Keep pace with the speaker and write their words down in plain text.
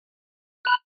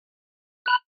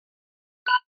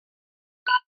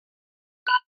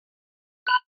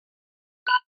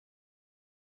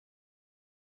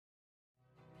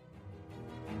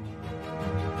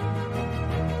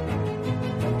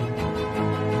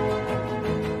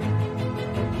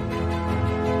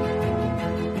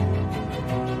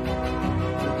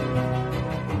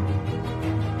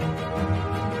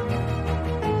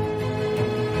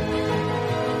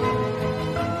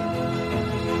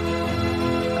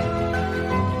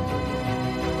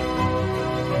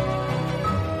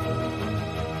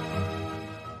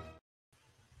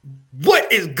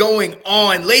What is going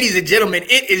on, ladies and gentlemen?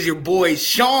 It is your boy,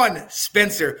 Sean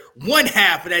Spencer, one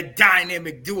half of that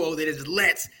dynamic duo that is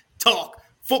Let's Talk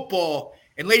Football.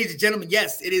 And ladies and gentlemen,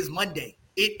 yes, it is Monday.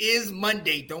 It is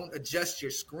Monday. Don't adjust your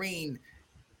screen.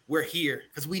 We're here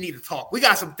because we need to talk. We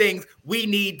got some things we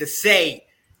need to say.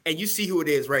 And you see who it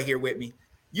is right here with me.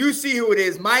 You see who it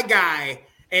is, my guy.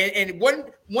 And one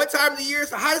time of the year,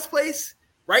 it's the hottest place.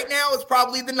 Right now, it's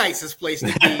probably the nicest place to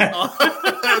be on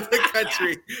the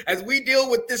country as we deal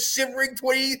with this shivering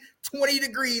 20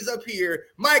 degrees up here.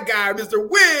 My guy, Mr.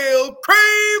 Will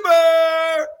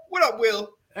Kramer. What up,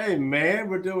 Will? Hey, man,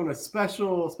 we're doing a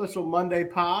special Monday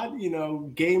pod,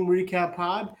 game recap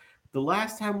pod. The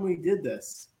last time we did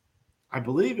this, I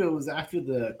believe it was after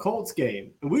the Colts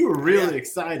game, and we were really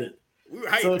excited. We were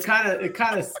hyped. So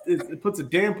it puts a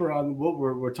damper on what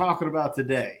we're talking about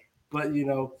today. But,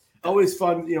 always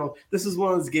fun. This is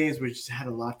one of those games where I just had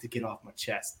a lot to get off my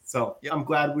chest. So I'm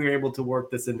glad we were able to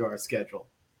work this into our schedule.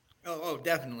 Oh,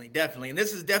 definitely. And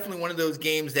this is definitely one of those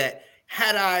games that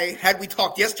had we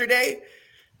talked yesterday,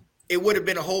 it would have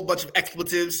been a whole bunch of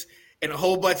expletives and a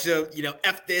whole bunch of,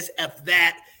 F this, F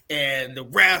that, and the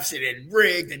refs and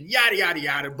rigged and yada, yada,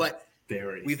 yada. But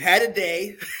we've had a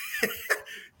day.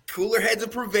 Cooler heads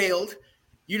have prevailed.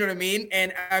 You know what I mean?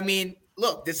 And I mean,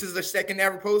 look, this is the second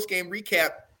ever post-game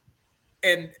recap.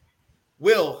 And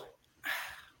Will,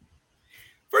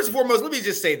 first and foremost, let me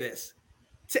just say this.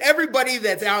 To everybody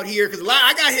that's out here, because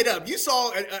I got hit up. You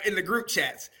saw in the group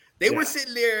chats. They were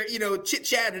sitting there,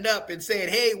 chit-chatting up and saying,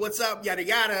 hey, what's up, yada,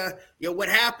 yada, what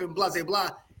happened, blah, blah,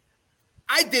 blah.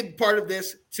 I did part of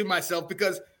this to myself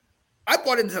because I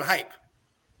bought into the hype.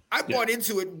 I bought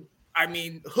into it,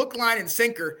 hook, line, and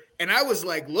sinker. And I was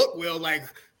like, look, Will,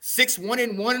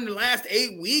 6-1-1 in the last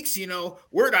 8 weeks. We're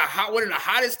one of the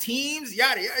hottest teams.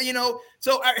 Yada, yada.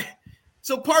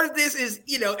 So part of this is,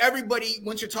 everybody.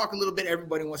 Once you talk a little bit,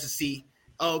 everybody wants to see.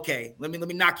 Oh, okay, let me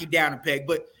knock you down a peg.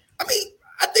 But I think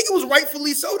it was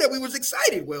rightfully so that we was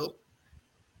excited. Will,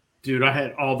 dude, I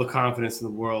had all the confidence in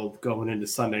the world going into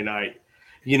Sunday night.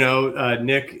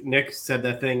 Nick said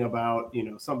that thing about,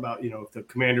 something about, if the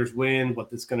Commanders win, what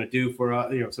this is going to do for,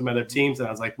 some other teams. And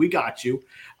I was like, we got you.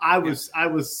 I was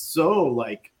so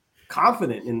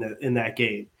confident in that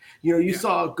game. You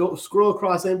saw go scroll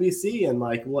across NBC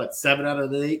and 7 out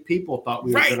of the 8 people thought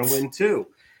we were going to win too.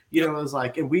 It was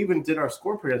and we even did our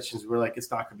score predictions. We're like, it's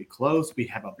not going to be close. We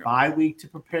have a bye week to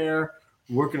prepare.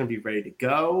 We're going to be ready to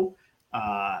go.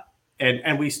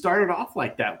 And we started off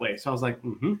like that way. So I was like,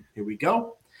 here we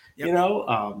go.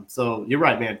 Yep. So you're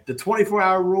right, man. The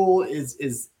 24-hour rule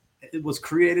it was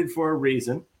created for a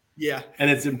reason. Yeah. And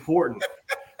it's important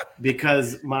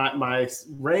because my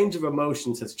range of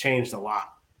emotions has changed a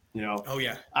lot. Oh,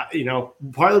 yeah.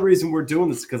 Part of the reason we're doing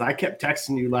this is because I kept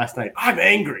texting you last night. I'm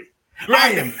angry.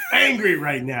 Right. I am angry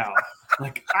right now.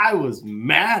 I was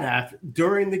mad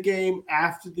during the game,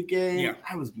 after the game. Yeah.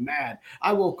 I was mad.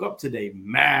 I woke up today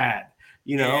mad,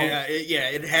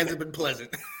 it hasn't been pleasant.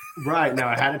 Right. Now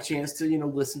I had a chance to,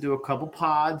 listen to a couple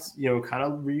pods, kind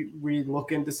of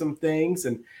re-look into some things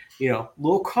and, a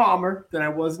little calmer than I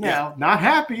was now. Yeah. Not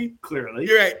happy, clearly.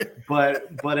 You're right.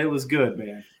 But it was good,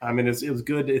 man. It was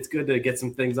good. It's good to get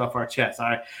some things off our chest.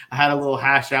 I had a little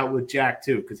hash out with Jack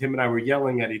too, because him and I were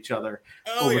yelling at each other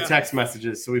over text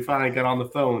messages. So we finally got on the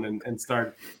phone and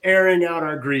started airing out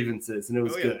our grievances, and it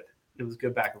was good. It was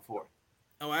good back and forth.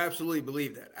 Oh, I absolutely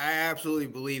believe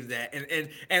that.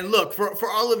 And look,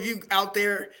 for all of you out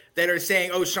there that are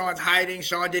saying, oh, Sean's hiding,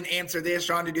 Sean didn't answer this,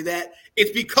 Sean didn't do that, it's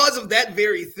because of that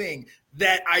very thing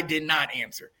that I did not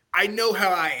answer. I know how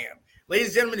I am. Ladies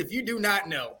and gentlemen, if you do not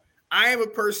know, I am a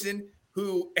person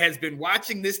who has been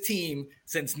watching this team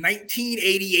since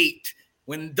 1988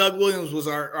 when Doug Williams was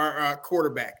our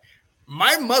quarterback.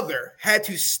 My mother had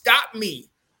to stop me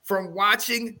from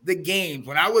watching the games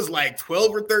when I was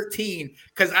 12 or 13,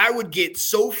 because I would get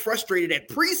so frustrated at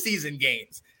preseason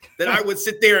games that I would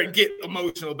sit there and get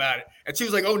emotional about it. And she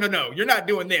was like, oh, no, you're not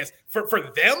doing this. For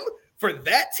them, for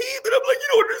that team? And I'm like, you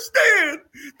don't understand.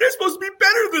 They're supposed to be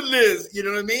better than this. You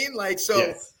know what I mean?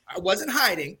 Yes. I wasn't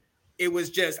hiding. It was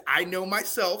just, I know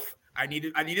myself. I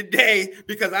need a day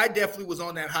because I definitely was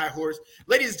on that high horse.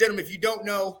 Ladies and gentlemen, if you don't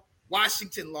know,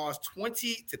 Washington lost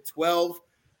 20-12.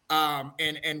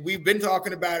 And we've been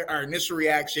talking about our initial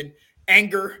reaction.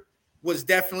 Anger was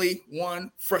definitely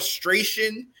one.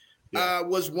 Frustration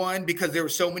was one, because there were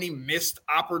so many missed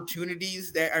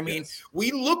opportunities that,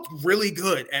 we looked really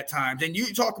good at times. And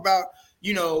you talk about,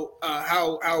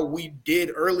 how we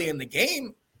did early in the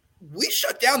game. We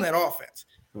shut down that offense.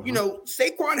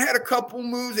 Saquon had a couple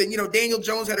moves and, Daniel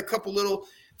Jones had a couple little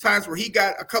times where he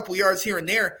got a couple yards here and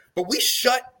there, but we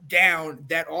shut down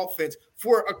that offense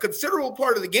for a considerable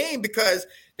part of the game because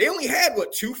they only had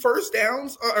two first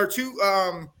downs or two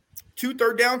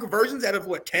third down conversions out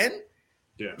of 10?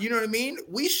 Yeah. You know what I mean?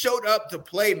 We showed up to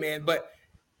play, man. But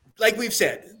like we've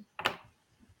said,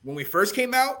 when we first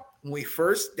came out,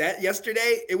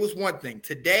 yesterday, it was one thing.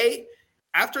 Today,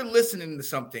 after listening to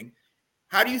something,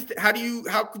 how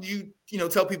could you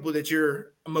tell people that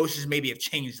your emotions maybe have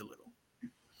changed a little?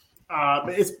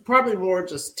 It's probably more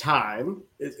just time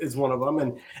is one of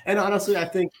them. And honestly, I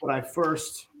think when I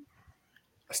first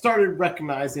started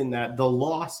recognizing that the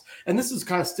loss, and this is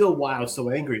kind of still why I was so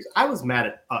angry, is I was mad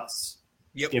at us.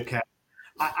 Yep. Okay.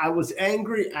 I was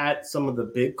angry at some of the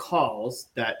big calls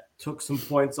that took some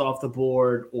points off the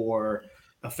board or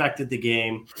affected the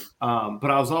game.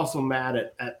 But I was also mad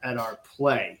at our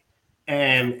play.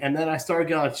 And then I started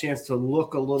getting a chance to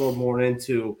look a little more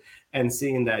into and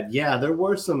seeing that, yeah, there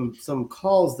were some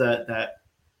calls that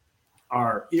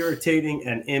are irritating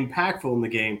and impactful in the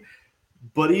game.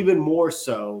 But even more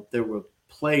so, there were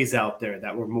plays out there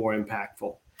that were more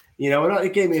impactful. And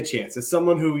it gave me a chance. As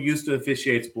someone who used to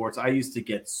officiate sports, I used to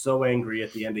get so angry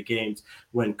at the end of games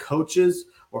when coaches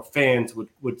or fans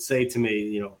would say to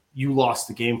me, you lost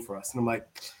the game for us. And I'm like,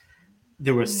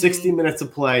 there were 60 minutes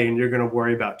of play and you're going to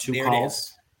worry about two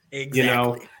calls.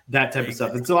 Exactly. That type of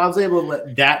stuff. And so I was able to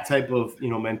let that type of,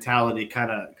 mentality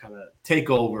kind of take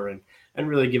over and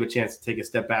really give a chance to take a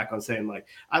step back on saying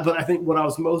but I think what I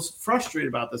was most frustrated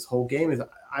about this whole game is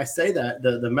I say that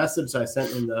the message I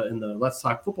sent in the Let's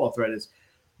Talk Football thread is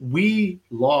we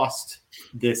lost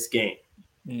this game.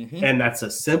 Mm-hmm. And that's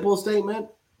a simple statement.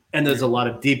 And there's a lot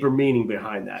of deeper meaning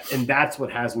behind that. And that's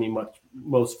what has me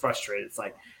most frustrated. It's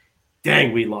like,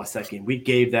 dang, we lost that game. We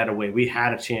gave that away. We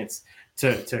had a chance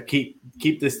to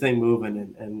keep this thing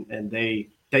moving. And they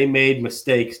made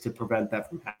mistakes to prevent that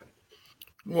from happening.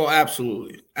 Well,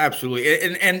 absolutely.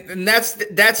 And that's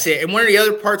it. And one of the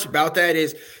other parts about that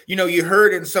is, you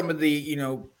heard in some of the,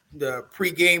 the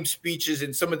pregame speeches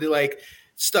and some of the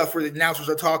stuff where the announcers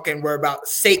are talking were about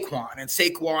Saquon, and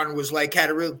Saquon was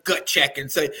had a real gut check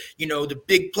and said, the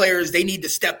big players, they need to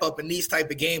step up in these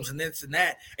type of games and this and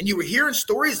that. And you were hearing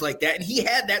stories like that. And he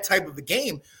had that type of a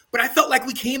game, but I felt like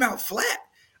we came out flat.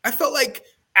 I felt like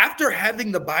after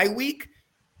having the bye week,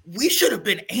 we should have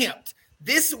been amped.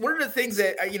 This one of the things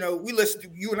that we listened to,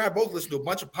 you and I both listened to a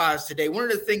bunch of pods today. One of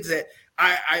the things that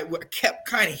I kept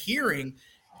kind of hearing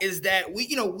is that we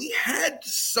had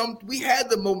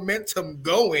the momentum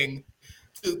going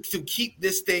to keep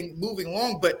this thing moving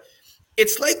along, but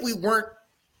it's like we weren't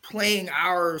playing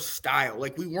our style,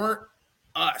 like we weren't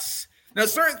us. Now,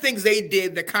 certain things they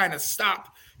did that kind of stopped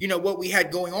what we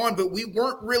had going on, but we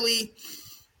weren't really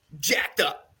jacked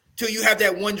up. Till you have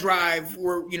that one drive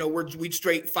where, we'd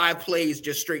straight 5 plays,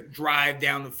 just straight drive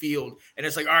down the field. And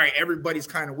it's like, all right, everybody's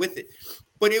kind of with it.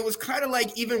 But it was kind of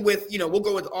like, even with, we'll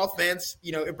go with offense,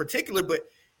 in particular, but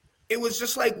it was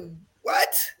just like,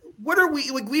 what are we,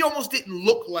 we almost didn't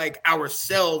look like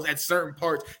ourselves at certain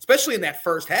parts, especially in that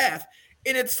first half.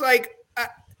 And it's like,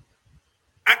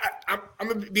 I'm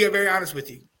going to be very honest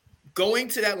with you. Going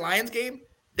to that Lions game,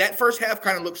 that first half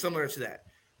kind of looked similar to that,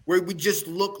 where we just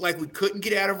looked like we couldn't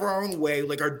get out of our own way.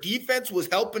 Like our defense was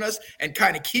helping us and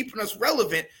kind of keeping us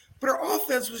relevant, but our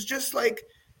offense was just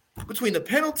between the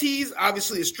penalties,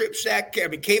 obviously a strip sack. I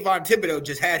mean, Kayvon Thibodeau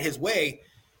just had his way,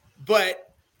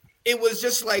 but it was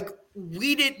just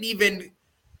we didn't even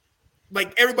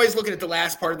everybody's looking at the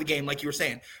last part of the game, like you were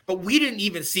saying, but we didn't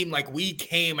even seem like we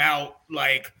came out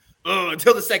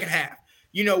until the second half.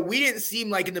 We didn't seem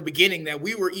like in the beginning that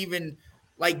we were even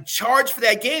charged for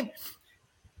that game.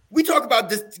 We talk about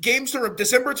this games to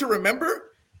December to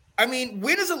remember. I mean,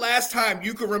 when is the last time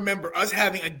you can remember us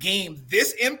having a game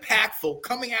this impactful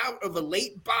coming out of a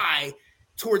late bye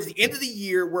towards the end of the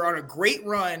year? We're on a great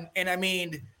run. And I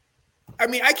mean,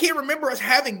 I can't remember us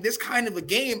having this kind of a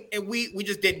game, and we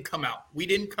just didn't come out. We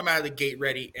didn't come out of the gate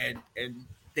ready, and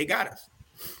they got us.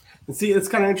 And see, it's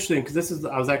kind of interesting because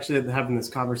I was actually having this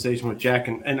conversation with Jack,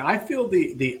 and I feel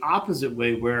the opposite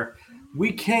way, where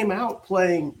we came out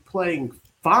playing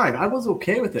fine. I was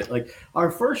okay with it.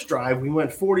 Our first drive, we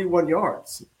went 41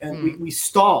 yards and we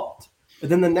stalled.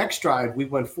 And then the next drive, we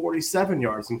went 47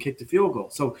 yards and kicked a field goal.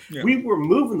 So we were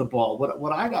moving the ball.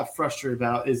 What I got frustrated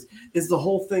about is the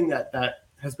whole thing that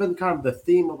has been kind of the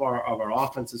theme of our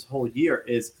offense this whole year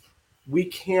is we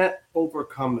can't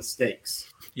overcome mistakes.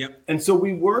 Yep. And so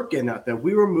we were getting out there.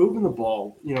 We were moving the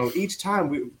ball, each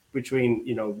time between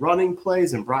running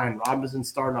plays and Brian Robinson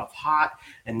starting off hot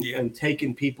and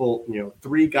taking people,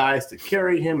 3 guys to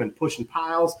carry him and pushing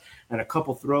piles and a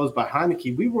couple throws by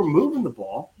Heineke. We were moving the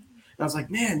ball. I was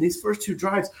like, man, these first 2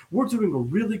 drives, we're doing a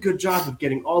really good job of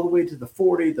getting all the way to the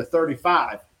 40, the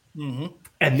 35. Mm-hmm.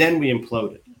 And then we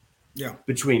imploded. Yeah.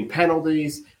 Between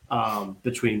penalties,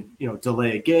 between,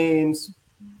 delay of games,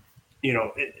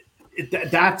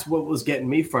 that's what was getting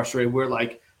me frustrated. We're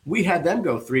like, we had them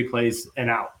go 3 plays and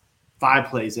out, 5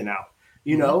 plays and out,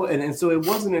 and so it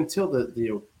wasn't until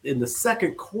in the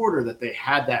second quarter that they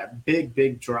had that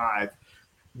big drive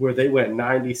where they went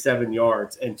 97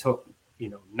 yards and took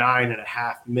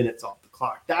 9.5 minutes off the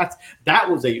clock. That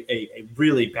was a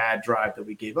really bad drive that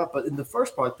we gave up. But in the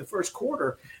first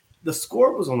quarter, the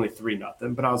score was only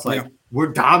 3-0. But I was like,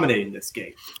 we're dominating this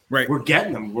game. Right. We're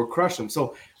getting them. We're crushing them.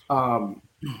 So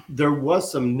there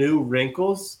was some new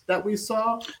wrinkles that we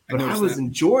saw, but I was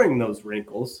enjoying those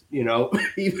wrinkles,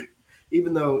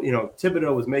 even though,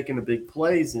 Thibodeau was making the big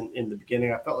plays in the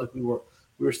beginning. I felt like we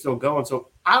were still going. So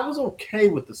I was okay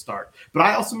with the start. But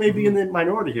I also may be in the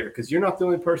minority here because you're not the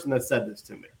only person that said this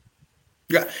to me.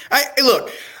 Yeah.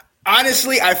 Look,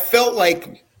 honestly, I felt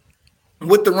like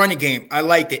with the running game, I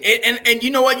liked it. And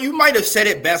you know what? You might have said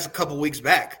it best a couple weeks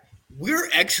back. We're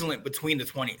excellent between the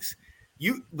 20s.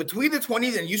 Between the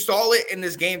 20s, and you saw it in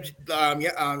this game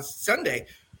on Sunday,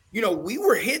 we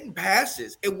were hitting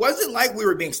passes. It wasn't like we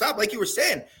were being stopped. Like you were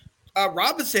saying,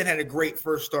 Robinson had a great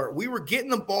first start. We were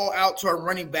getting the ball out to our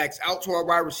running backs, out to our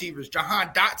wide receivers. Jahan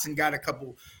Dotson got a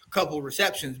couple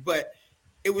receptions, but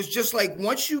it was just like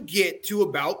once you get to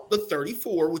about the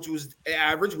 34, which was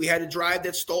average, we had a drive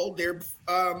that stalled there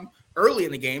early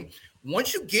in the game.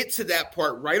 Once you get to that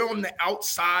part right on the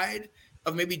outside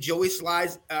of maybe Joey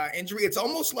Sly's injury, it's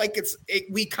almost like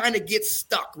we kind of get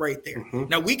stuck right there. Mm-hmm.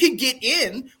 Now we can get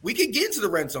into the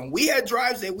red zone. We had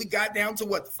drives that we got down to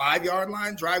the 5-yard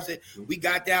line, drives that we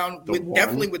got down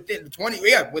definitely within the 20,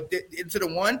 into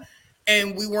the 1,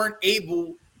 and we weren't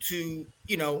able to,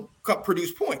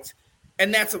 produce points.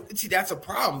 And that's a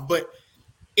problem. But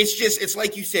it's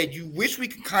like you said, you wish we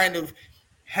could kind of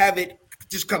have it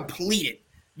just completed.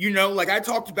 Like I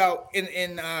talked about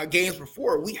in games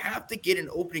before, we have to get an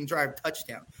opening drive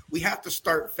touchdown. We have to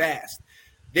start fast.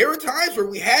 There were times where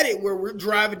we had it where we're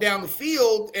driving down the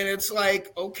field and it's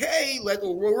like, okay,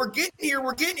 we're getting here.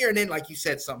 And then, like you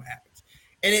said, something happens.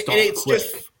 And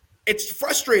it's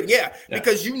frustrating. Yeah.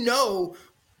 Because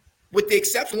with the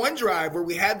exception of one drive where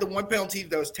we had the one penalty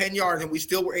that was 10 yards and we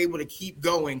still were able to keep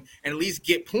going and at least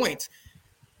get points.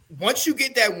 Once you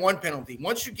get that one penalty,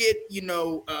 once you get,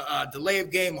 a delay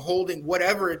of game, holding,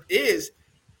 whatever it is,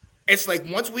 it's like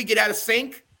once we get out of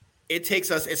sync, it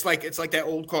takes us. It's like that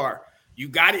old car. You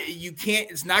got it. You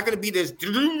can't. It's not going to be this.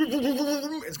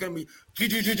 It's going to be,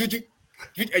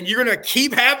 and you're going to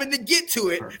keep having to get to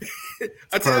it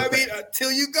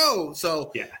until you go.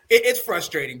 So it's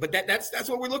frustrating, but that's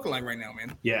what we're looking like right now,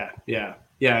 man. Yeah.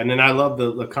 And then I love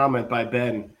the comment by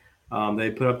Ben.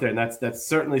 They put up there, and that's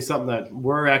certainly something that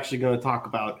we're actually going to talk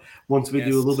about once we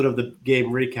do a little bit of the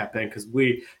game recap, Ben, because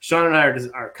Sean and I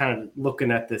are kind of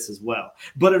looking at this as well.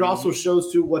 But it also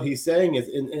shows to what he's saying is,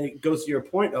 and it goes to your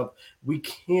point of we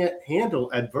can't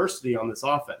handle adversity on this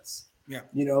offense. Yeah,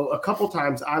 a couple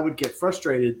times I would get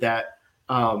frustrated that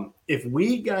if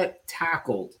we got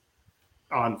tackled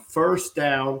on first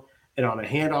down and on a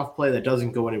handoff play that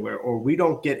doesn't go anywhere, or we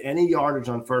don't get any yardage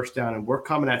on first down, and we're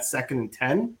coming at 2nd and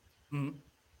 10. Mm-hmm.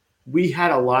 We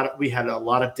had a lot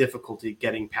of difficulty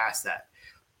getting past that.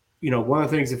 One of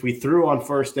the things, if we threw on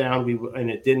first down, and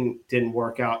it didn't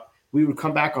work out, we would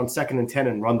come back on 2nd and 10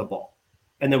 and run the ball,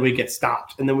 and then we get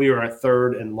stopped, and then we were at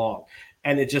 3rd and long,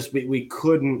 and it just we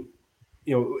couldn't.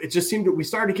 It just seemed we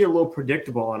started to get a little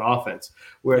predictable on offense,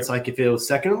 where it's like if it was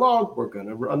 2nd and long, we're going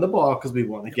to run the ball because we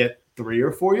want to get 3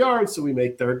 or 4 yards, so we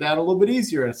make 3rd down a little bit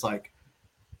easier. And it's like,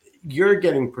 you're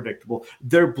getting predictable.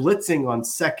 They're blitzing on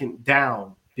 2nd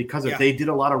down because they did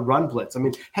a lot of run blitz. I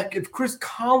mean, heck, if Chris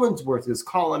Collinsworth is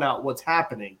calling out what's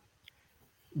happening,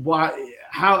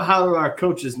 how do our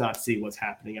coaches not see what's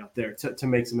happening out there to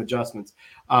make some adjustments?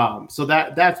 So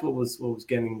that's what was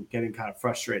getting kind of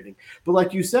frustrating. But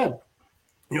like you said,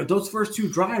 those first 2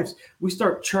 drives, we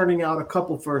start churning out a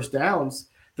couple first downs.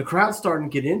 The crowd's starting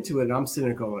to get into it, and I'm sitting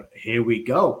there going, here we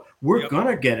go. We're going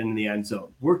to get in the end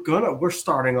zone. We're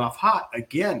starting off hot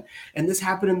again. And this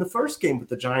happened in the first game with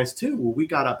the Giants too, where we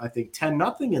got up, I think,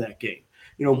 10-0 in that game.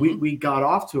 We got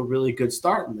off to a really good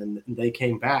start, and then they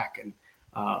came back. And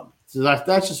so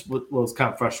that's just what was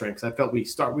kind of frustrating, because I felt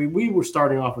we were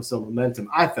starting off with some momentum,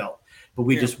 I felt, but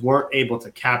we just weren't able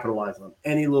to capitalize on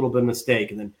any little bit of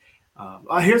mistake. And then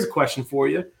here's a question for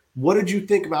you. What did you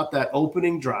think about that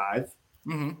opening drive?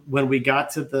 Mm-hmm. When we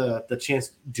got to the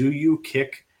chance, do you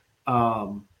kick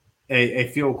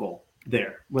a field goal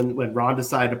there when Ron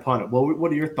decided to punt it?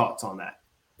 What are your thoughts on that?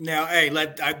 Now, hey,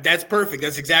 that's perfect.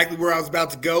 That's exactly where I was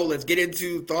about to go. Let's get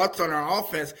into thoughts on our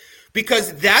offense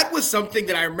because that was something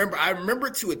that I remember. I remember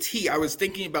to a T. I was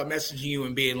thinking about messaging you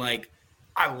and being like,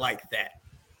 I like that.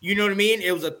 You know what I mean?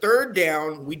 It was a third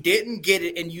down. We didn't get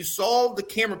it. And you saw the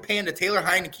camera pan to Taylor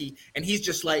Heineke, and he's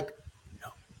just like, no,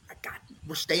 I got it.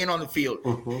 We're staying on the field.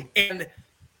 Mm-hmm. And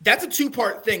that's a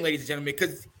two-part thing, ladies and gentlemen,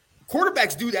 because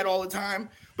quarterbacks do that all the time.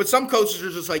 But some coaches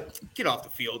are just like, get off the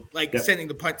field, like sending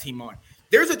the punt team on.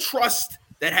 There's a trust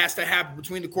that has to happen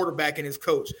between the quarterback and his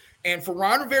coach. And for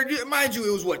Ron Rivera, mind you,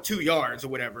 it was 2 yards or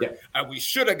whatever. Yeah. We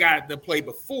should have got the play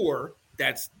before.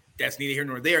 That's neither here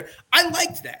nor there. I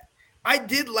liked that. I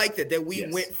did like that we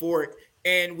went for it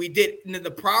and we did. And then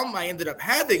the problem I ended up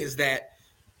having is that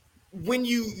when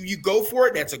you go for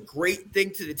it, that's a great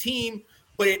thing to the team,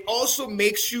 but it also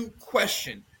makes you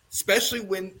question, especially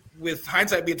when with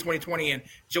hindsight being 2020 and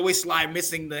Joey Sly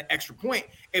missing the extra point,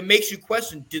 it makes you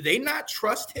question, do they not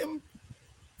trust him?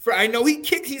 I know he's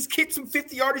kicked some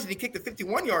 50-yarders and he kicked a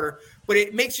 51-yarder, but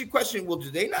it makes you question, well,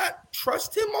 do they not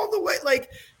trust him all the way?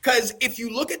 Like, because if you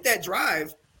look at that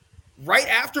drive, right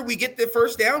after we get the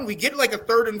first down, we get like a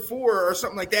 3rd and 4 or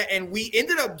something like that, and we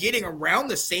ended up getting around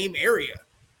the same area,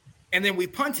 and then we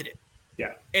punted it.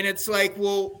 Yeah. And it's like,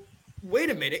 well, wait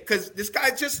a minute, because this guy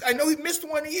I know he missed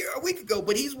one a week ago,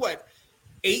 but he's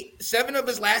 7 of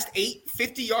his last 8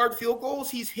 50-yard field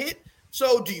goals he's hit.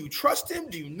 So do you trust him?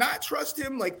 Do you not trust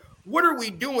him? Like, what are we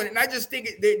doing? And I just think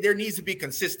there needs to be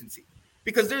consistency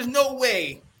because there's no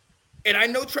way, and I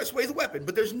know trust weighs a weapon,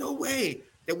 but there's no way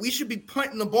that we should be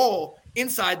punting the ball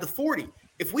inside the 40.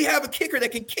 If we have a kicker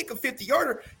that can kick a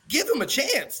 50-yarder, give him a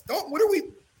chance.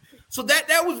 So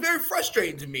that was very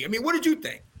frustrating to me. I mean, what did you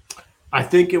think? I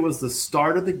think it was the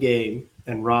start of the game,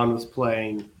 and Ron was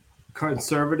playing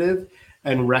conservative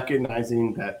and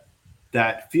recognizing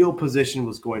that field position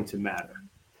was going to matter.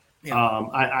 Yeah.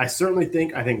 I certainly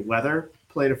think weather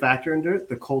played a factor into it,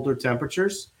 the colder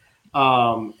temperatures.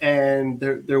 And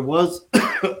there was,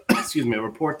 excuse me, a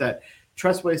report that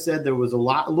Tressway said there was a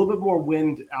little bit more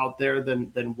wind out there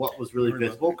than what was really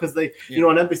visible because they,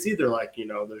 on NBC, they're like,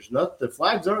 there's not, the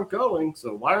flags aren't going,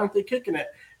 so why aren't they kicking it?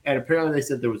 And apparently they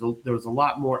said there was a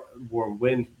lot more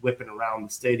wind whipping around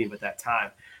the stadium at that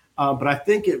time. But I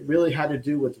think it really had to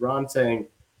do with Ron saying,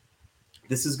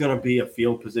 this is going to be a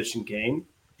field position game.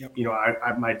 Yep.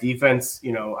 My defense,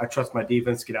 I trust my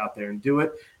defense to get out there and do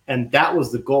it. And that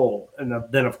was the goal. And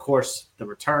then, of course, the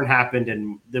return happened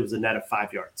and there was a net of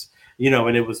 5 yards,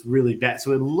 and it was really bad.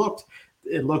 So it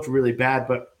looked really bad.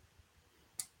 But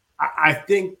I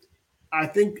think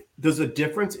there's a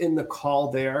difference in the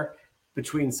call there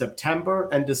between September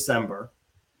and December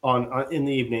on in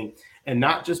the evening. And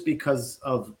not just because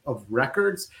of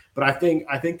records, but I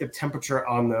think the temperature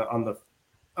on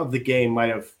the game might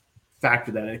have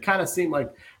factored that. And it kind of seemed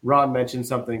like Ron mentioned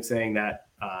something saying that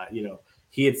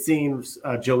he had seen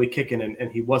Joey kicking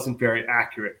and he wasn't very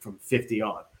accurate from 50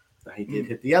 on. Now, he did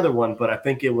hit the other one, but I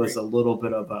think it was a little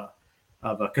bit of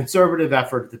a conservative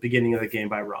effort at the beginning of the game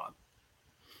by Ron.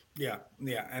 Yeah,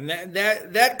 and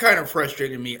that kind of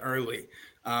frustrated me early,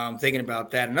 thinking about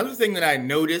that. Another thing that I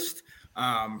noticed.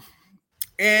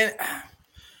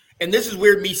 And this is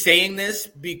weird me saying this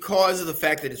because of the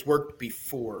fact that it's worked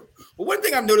before. But one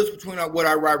thing I've noticed between what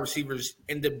our wide receivers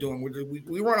end up doing,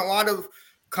 we run a lot of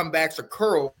comebacks or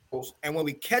curls, and when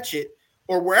we catch it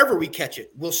or wherever we catch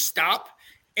it, we'll stop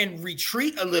and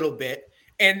retreat a little bit.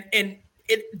 And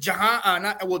Jahan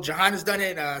has done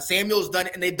it, Samuel's done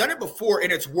it, and they've done it before,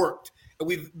 and it's worked. And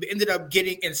we've ended up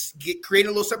creating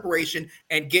a little separation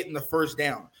and getting the first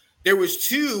down. There was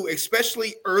 2,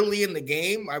 especially early in the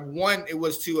game. It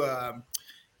was to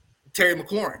Terry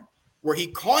McLaurin, where he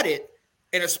caught it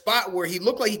in a spot where he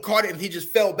looked like he caught it and he just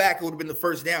fell back. It would have been the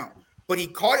first down. But he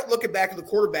caught it looking back at the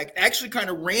quarterback, actually kind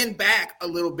of ran back a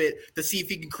little bit to see if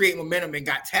he can create momentum and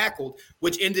got tackled,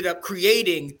 which ended up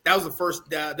creating – that was the first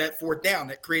that fourth down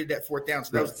that created that fourth down.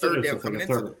 So that was third down coming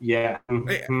into it. Yeah.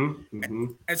 And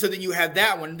so then you have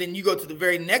that one. Then you go to the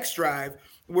very next drive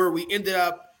where we ended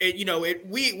up –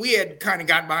 we had kind of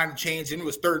gotten behind the chains and it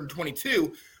was 3rd and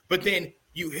 22, but then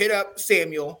you hit up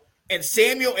Samuel and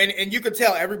you could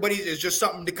tell everybody is just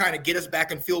something to kind of get us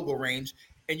back in field goal range.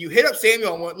 And you hit up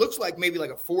Samuel on what looks like maybe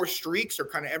like a 4 streaks or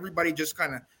kind of everybody just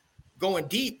kind of going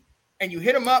deep. And you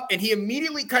hit him up and he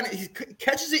immediately he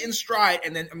catches it in stride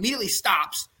and then immediately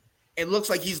stops. It looks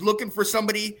like he's looking for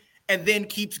somebody and then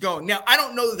keeps going. Now, I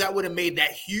don't know that would have made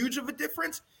that huge of a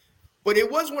difference. But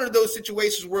it was one of those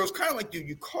situations where it was kind of like, dude,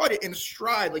 you caught it in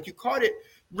stride. Like, you caught it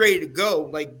ready to go.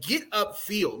 Like, get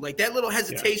upfield. Like, that little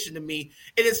hesitation to me.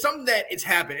 And it's something that it's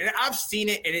happened. And I've seen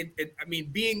it. And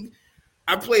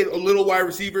I played a little wide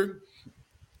receiver.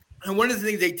 And one of the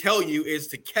things they tell you is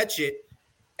to catch it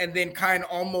and then kind of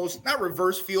almost not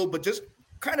reverse field, but just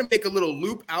kind of make a little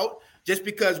loop out. Just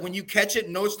because when you catch it,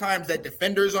 most times that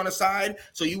defender's on the side,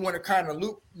 so you want to kind of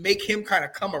loop, make him kind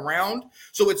of come around.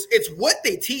 So it's what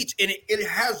they teach, and it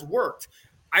has worked.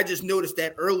 I just noticed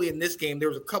that early in this game, there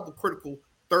was a couple critical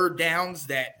third downs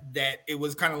that it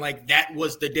was kind of like that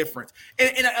was the difference,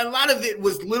 and a lot of it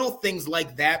was little things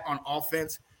like that on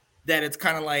offense that it's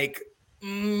kind of like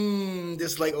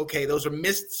just like, okay, those are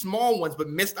missed small ones, but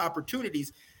missed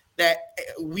opportunities that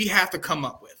we have to come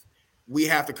up with. We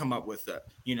have to come up with that,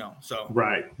 so.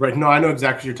 Right. No, I know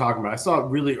exactly what you're talking about. I saw it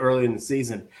really early in the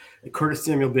season, Curtis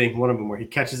Samuel being one of them, where he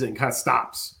catches it and kind of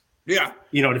stops. Yeah.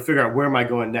 To figure out where am I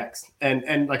going next.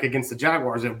 And like against the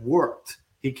Jaguars, it worked.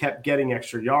 He kept getting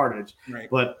extra yardage. Right.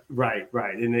 But right.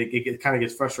 And it kind of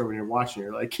gets frustrating when you're watching.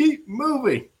 You're like, keep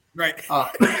moving. Right. So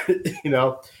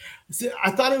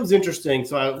I thought it was interesting.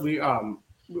 So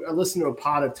I listened to a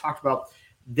pod that talked about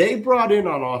they brought in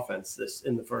on offense this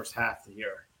in the first half of the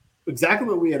year. Exactly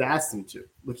what we had asked them to,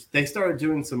 which they started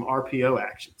doing some RPO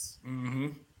actions. Mm-hmm.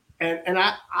 And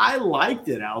I liked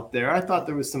it out there. I thought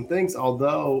there was some things,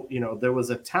 although, there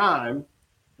was a time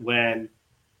when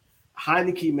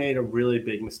Heineke made a really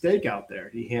big mistake out there.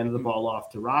 He handed the ball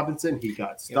off to Robinson. He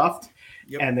got stuffed.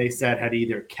 Yep. And they said had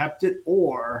either kept it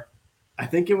or I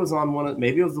think it was on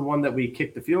maybe it was the one that we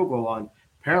kicked the field goal on.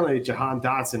 Apparently, Jahan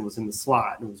Dotson was in the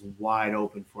slot and was wide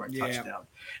open for a touchdown.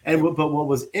 And but what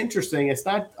was interesting,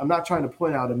 I'm not trying to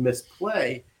point out a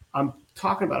misplay. I'm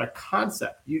talking about a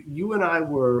concept. You and I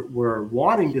were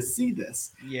wanting to see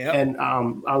this. Yeah. And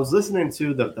I was listening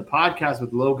to the podcast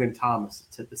with Logan Thomas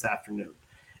this afternoon,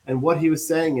 and what he was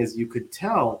saying is you could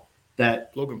tell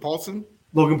that Logan Paulson.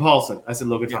 I said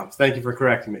Logan Thomas. Thank you for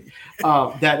correcting me.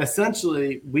 That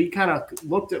essentially we kind of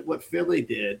looked at what Philly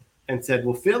did and said,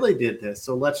 well, Philly did this,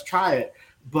 so let's try it.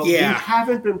 But we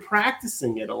haven't been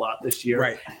practicing it a lot this year.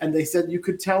 Right. And they said you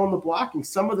could tell in the blocking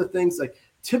some of the things like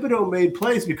Thibodeau made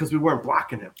plays because we weren't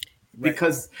blocking him. Right.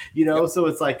 Because, so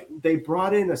it's like they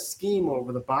brought in a scheme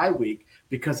over the bye week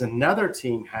because another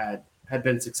team had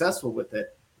been successful with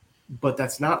it, but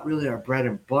that's not really our bread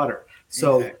and butter.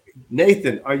 So,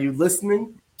 Nathan, are you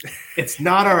listening? It's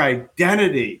not our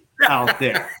identity out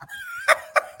there.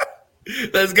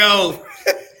 Let's go.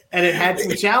 And it had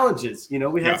some challenges.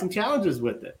 We had some challenges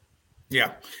with it.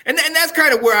 Yeah. And that's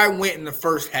kind of where I went in the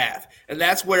first half. And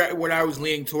that's what I was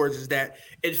leaning towards is that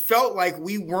it felt like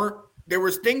there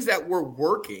was things that were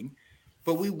working,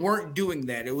 but we weren't doing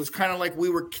that. It was kind of like we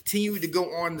were continuing to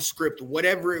go on the script,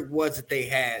 whatever it was that they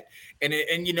had. And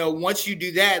once you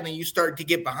do that and then you start to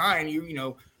get behind,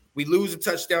 we lose a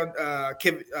touchdown.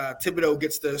 Thibodeau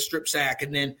gets the strip sack,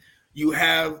 and then you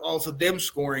have also them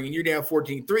scoring, and you're down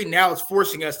 14-3. Now it's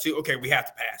forcing us to, okay, we have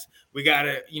to pass. We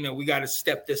gotta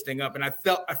step this thing up. And I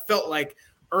felt like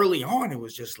early on it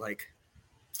was just like,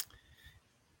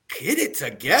 get it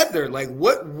together. Like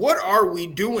what are we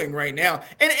doing right now?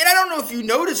 And I don't know if you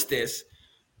noticed this,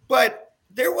 but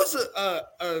there was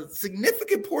a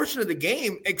significant portion of the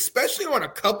game, especially on a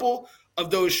couple of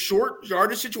those short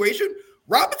yardage situations,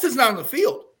 Robinson's not on the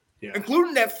field. Yeah.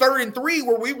 Including that 3rd and 3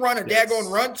 where we run a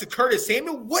daggone run to Curtis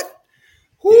Samuel. What?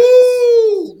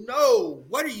 No.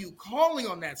 What are you calling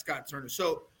on that, Scott Turner?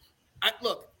 So,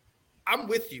 I'm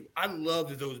with you. I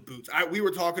loved those boots. We were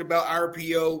talking about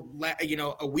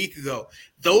RPO, a week ago.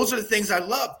 Those are the things I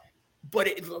love. But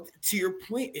to your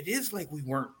point, it is like we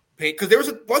weren't paid because there was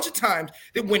a bunch of times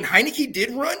that when Heineke did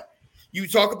run, you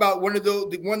talk about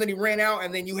the one that he ran out,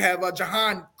 and then you have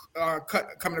Jahan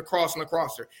coming across on the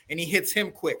crosser, and he hits him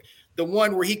quick. The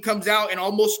one where he comes out and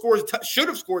almost should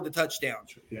have scored the touchdown.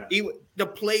 Yeah. The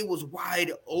play was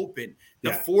wide open.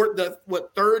 Third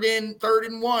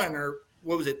and 1, or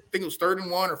what was it? I think it was 3rd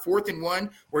and 1 or 4th and 1,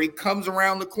 where he comes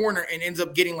around the corner and ends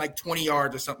up getting like 20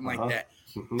 yards or something like that.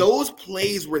 Mm-hmm. Those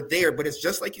plays were there, but it's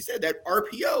just like you said, that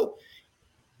RPO.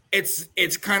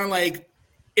 It's kind of like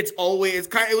it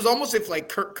was almost if like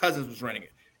Kirk Cousins was running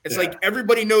it. It's like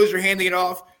everybody knows you're handing it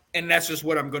off, and that's just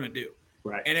what I'm going to do.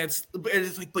 Right. And it's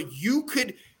like, but you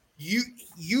could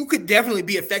definitely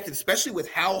be effective, especially with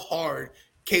how hard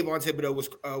Kayvon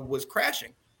Thibodeau was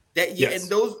crashing. And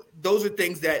those are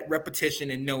things that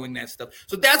repetition and knowing that stuff.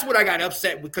 So that's what I got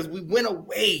upset because we went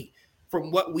away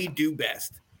from what we do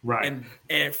best. Right. And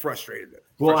it frustrated us.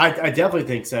 Well, I definitely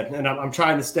think so. And I'm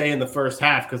trying to stay in the first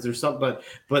half because there's something,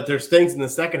 but there's things in the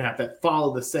second half that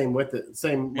follow the same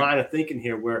line of thinking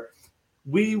here where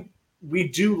we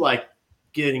do like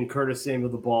getting Curtis Samuel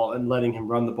the ball and letting him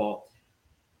run the ball.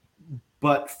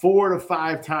 But 4 to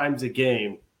 5 times a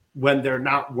game when they're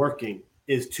not working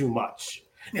is too much.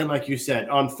 And like you said,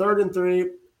 on 3rd and 3,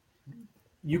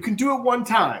 you can do it one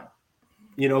time,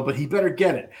 but he better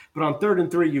get it. But on 3rd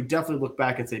and 3, you definitely look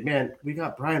back and say, man, we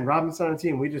got Brian Robinson on the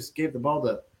team. We just gave the ball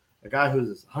to a guy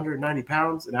who's 190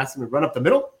 pounds and asked him to run up the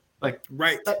middle. Like,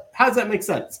 right. How does that make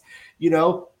sense?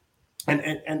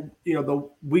 And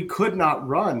we could not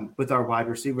run with our wide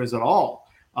receivers at all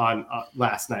on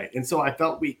last night. And so I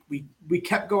felt we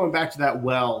kept going back to that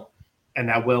well, and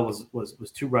that well was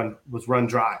run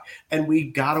dry. And we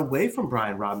got away from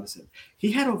Brian Robinson.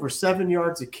 He had over 7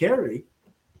 yards a carry.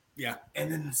 Yeah.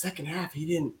 And then the second half, he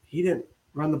didn't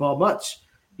run the ball much.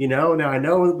 Now I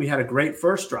know we had a great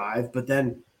first drive, but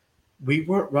then we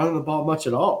weren't running the ball much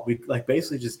at all. We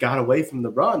basically just got away from the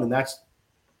run, and that's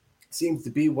seems to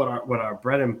be what our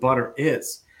bread and butter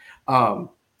is. I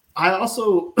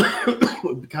also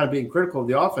kind of being critical of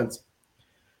the offense.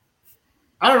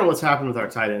 I don't know what's happened with our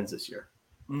tight ends this year,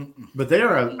 but they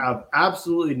are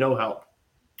absolutely no help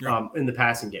in the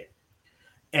passing game,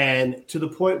 and to the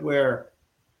point where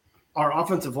our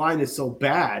offensive line is so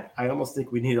bad, I almost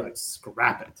think we need to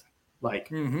scrap it.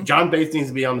 John Bates needs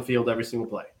to be on the field every single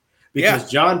play because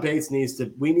John Bates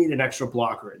we need an extra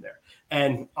blocker in there.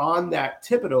 And on that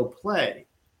Thibodeau play,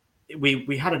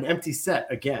 we had an empty set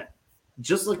again,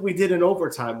 just like we did in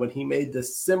overtime when he made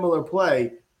this similar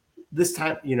play. This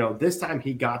time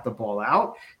he got the ball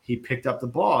out, he picked up the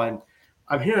ball, and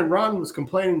I'm hearing Ron was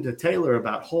complaining to Taylor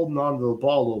about holding on to the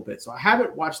ball a little bit. So I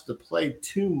haven't watched the play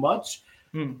too much,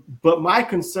 but my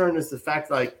concern is the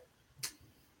fact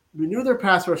we knew their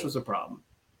pass rush was a problem.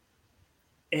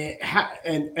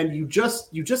 And you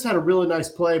just had a really nice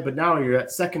play, but now you're at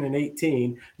 2nd and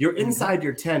 18. You're inside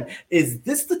your 10. Is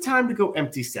this the time to go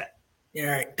empty set? All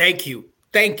right. Thank you.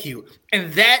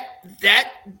 And that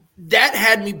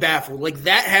had me baffled.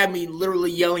 That had me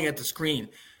literally yelling at the screen.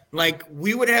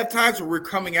 We would have times where we're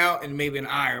coming out and maybe an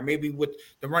eye, or maybe with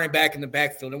the running back in the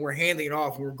backfield, and we're handing it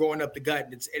off and we're going up the gut,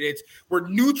 and we're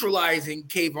neutralizing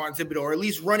Kayvon Thibodeau, or at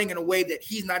least running in a way that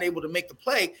he's not able to make the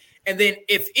play. And then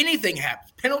if anything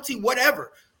happens, penalty,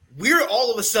 whatever, we're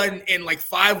all of a sudden in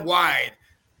 5 wide,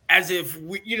 as if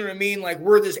we, you know what I mean?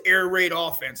 We're this air raid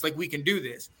offense, we can do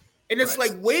this. And it's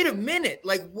wait a minute,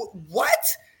 what?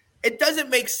 It doesn't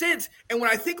make sense. And when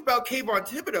I think about Kayvon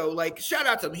Thibodeau, shout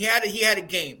out to him. He had a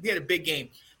game. He had a big game.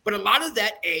 But a lot of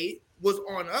that was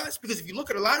on us, because if you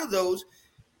look at a lot of those,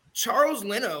 Charles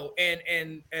Leno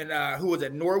and who was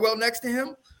it, Norwell next to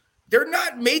him, they're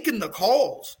not making the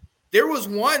calls. There was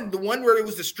the one where it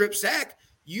was the strip sack.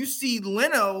 You see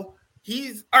Leno,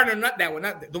 not that one,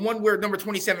 not the one where number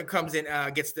 27 comes in,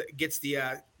 gets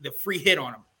the free hit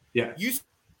on him. Yeah. You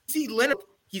see Leno,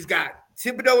 he's got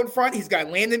Thibodeau in front, he's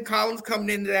got Landon Collins coming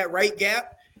into that right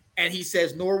gap, and he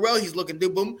says Norwell, he's looking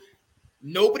boom.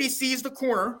 Nobody sees the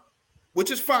corner,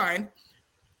 which is fine.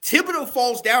 Thibodeau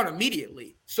falls down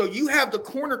immediately. So you have the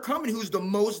corner coming, who's the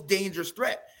most dangerous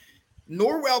threat.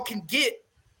 Norwell can get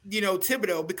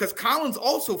Thibodeau, because Collins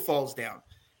also falls down.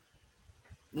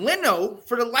 Leno,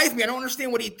 for the life of me, I don't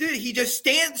understand what he did. He just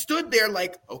stood there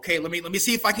okay, let me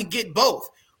see if I can get both.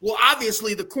 Well,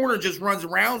 obviously the corner just runs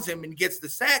around him and gets the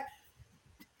sack.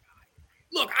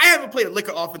 Look, I haven't played a lick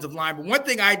of offensive line, but one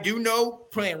thing I do know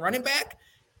playing running back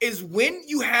is when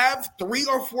you have 3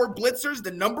 or 4 blitzers,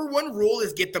 the number one rule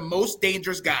is get the most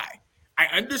dangerous guy. I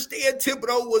understand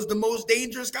Thibodeau was the most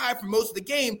dangerous guy for most of the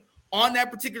game. On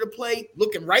that particular play,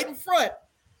 looking right in front,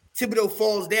 Thibodeau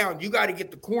falls down. You got to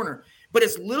get the corner. But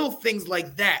it's little things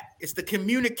like that. It's the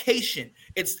communication.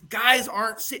 It's guys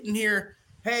aren't sitting here,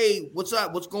 hey, what's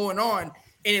up? What's going on?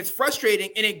 And it's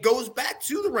frustrating. And it goes back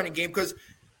to the running game because,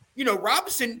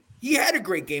 Robinson, he had a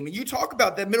great game. And you talk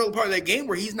about that middle part of that game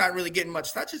where he's not really getting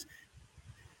much touches.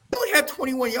 He only had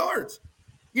 21 yards.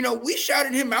 We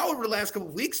shouted him out over the last couple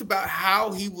of weeks about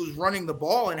how he was running the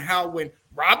ball and how when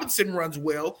Robinson runs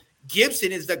well,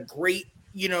 Gibson is the great,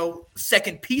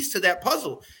 second piece to that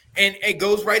puzzle. And it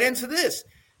goes right into this.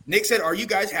 Nick said, are you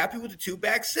guys happy with the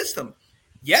 2-back system?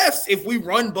 Yes, if we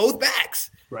run both backs.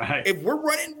 Right. If we're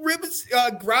running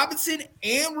Robinson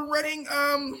and we're running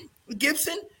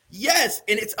Gibson, yes.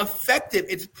 And it's effective.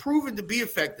 It's proven to be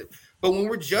effective. But when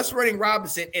we're just running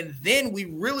Robinson and then we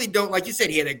really don't, like you said,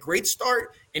 he had a great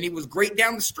start and he was great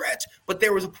down the stretch, but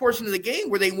there was a portion of the game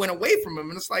where they went away from him.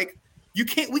 And it's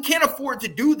we can't afford to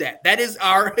do that. That is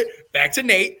back to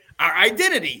Nate, our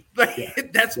identity.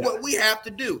 That's what we have to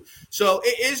do. So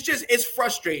it's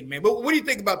frustrating, man. But what do you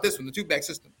think about this one, the 2-back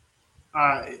system?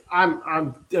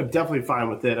 I'm definitely fine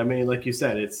with it. I mean, like you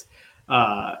said, it's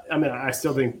I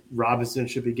still think Robinson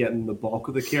should be getting the bulk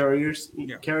of the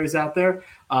carries out there.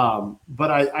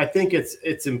 But I think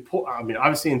it's important. I mean,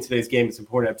 obviously in today's game, it's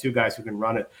important to have 2 guys who can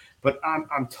run it. But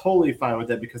I'm totally fine with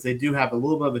that because they do have a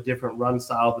little bit of a different run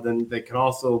style, but then they can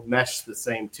also mesh the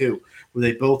same too, where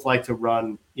they both like to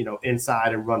run,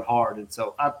 inside and run hard. And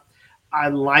so I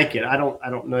like it. I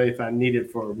don't know if I need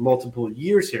it for multiple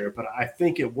years here, but I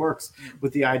think it works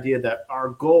with the idea that our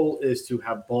goal is to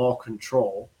have ball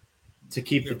control to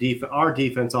keep our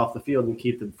defense off the field and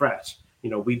keep them fresh.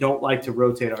 We don't like to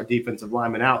rotate our defensive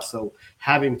linemen out. So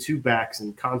having two backs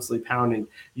and constantly pounding,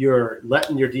 you're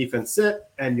letting your defense sit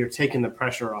and you're taking the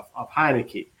pressure off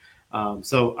Heineke.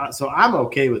 So I'm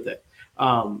okay with it.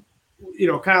 Kind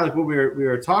of like what we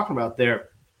were talking about there.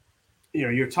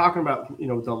 You're talking about,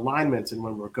 the alignments and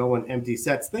when we're going empty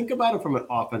sets. Think about it from an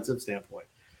offensive standpoint.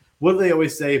 What do they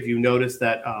always say if you notice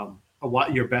that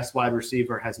your best wide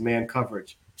receiver has man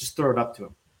coverage? Just throw it up to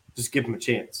him. Just give him a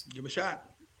chance. Give him a shot.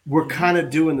 We're kind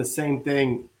of doing the same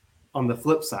thing on the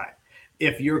flip side.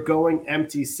 If you're going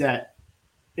empty set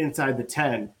inside the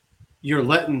 10, you're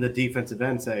letting the defensive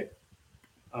end say,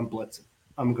 I'm blitzing.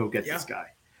 I'm going to go get this guy.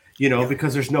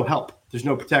 Because there's no help. There's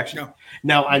no protection. No.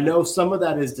 Now, I know some of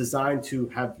that is designed to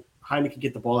have Heineke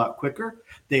get the ball out quicker.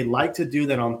 They like to do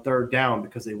that on third down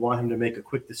because they want him to make a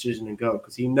quick decision and go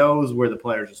because he knows where the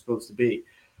players are supposed to be.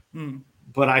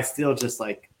 But I still just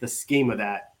like the scheme of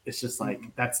that. It's just like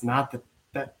that's not the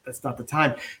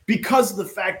time because of the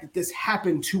fact that this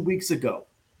happened 2 weeks ago.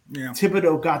 Yeah.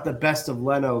 Thibodeau got the best of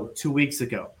Leno 2 weeks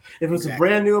ago. If it was a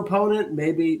brand new opponent,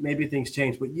 maybe things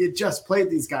change. But you just played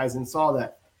these guys and saw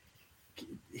that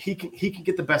he can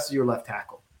get the best of your left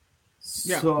tackle.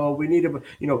 Yeah. So we need to,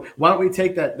 why don't we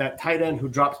take that tight end who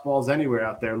drops balls anywhere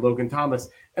out there, Logan Thomas,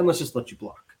 and let's just let you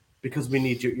block because we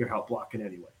need your help blocking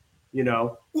anyway.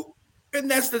 Well, and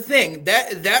that's the thing.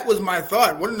 That was my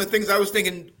thought. One of the things I was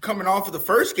thinking coming off of the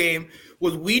first game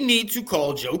was we need to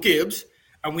call Joe Gibbs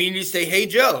and we need to say, hey,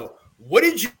 Joe, what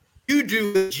did you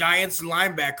do with Giants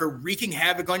linebacker wreaking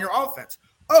havoc on your offense?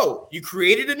 Oh, you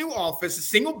created a new offense, a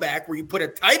single back where you put a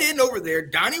tight end over there,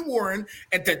 Donnie Warren,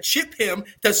 and to chip him,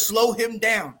 to slow him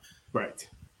down. Right.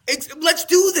 Let's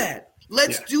do that.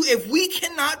 If we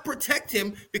cannot protect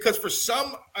him because for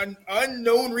some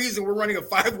unknown reason we're running a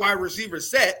 5 wide receiver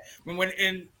set,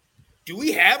 do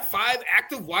we have 5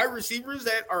 active wide receivers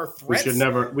that are threats?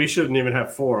 We shouldn't even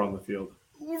have 4 on the field.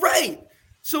 Right.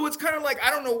 So it's kind of like, I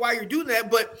don't know why you're doing that,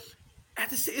 but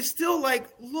it's still like,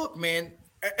 look, man,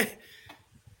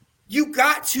 you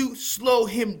got to slow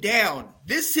him down.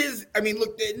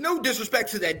 Look, no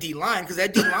disrespect to that D-line, because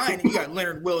that D-line, you got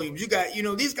Leonard Williams, you got,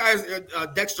 these guys,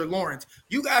 Dexter Lawrence,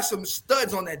 you got some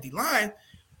studs on that D-line,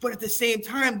 but at the same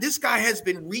time, this guy has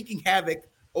been wreaking havoc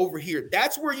over here.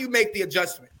 That's where you make the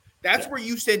adjustment. That's where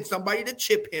you send somebody to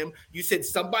chip him. You send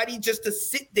somebody just to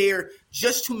sit there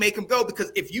just to make him go,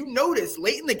 because if you notice,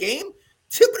 late in the game,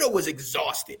 Thibodeau was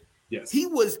exhausted. Yes. He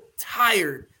was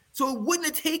tired. So it wouldn't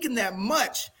have taken that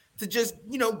much to just,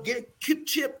 get a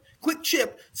quick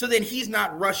chip, so then he's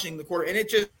not rushing the quarter. And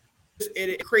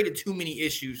it created too many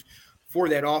issues for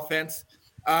that offense.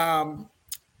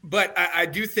 But I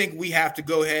do think we have to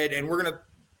go ahead, and we're going to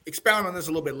expound on this a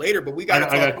little bit later, but we got to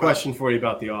talk about. I got a question for you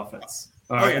about the offense.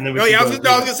 And then I was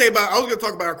going to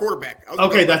talk about our quarterback.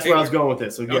 Okay, that's where I was going with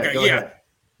this. So go ahead.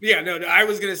 Yeah, no, I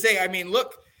was going to say,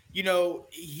 look,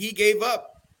 he gave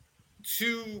up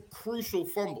 2 crucial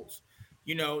fumbles.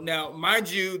 Now, mind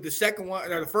you,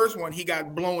 the first one, he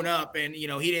got blown up and, he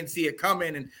didn't see it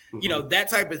coming and, that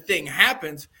type of thing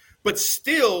happens. But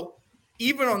still,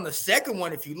 even on the second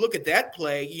one, if you look at that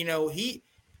play,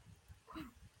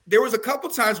 there was a couple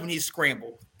times when he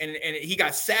scrambled and he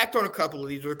got sacked on a couple of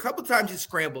these. There were a couple times he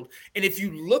scrambled. And if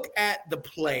you look at the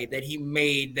play that he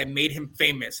made that made him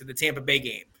famous in the Tampa Bay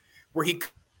game, where he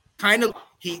kind of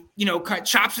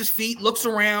chops his feet, looks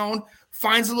around,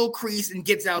 finds a little crease and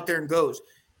gets out there and goes.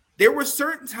 There were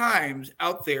certain times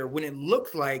out there when it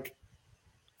looked like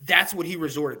that's what he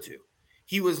resorted to.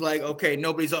 He was like, okay,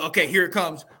 here it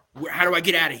comes. How do I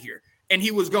get out of here? And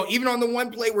he was going, even on the one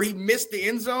play where he missed the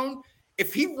end zone,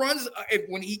 if he runs,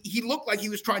 when he looked like he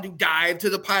was trying to dive to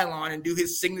the pylon and do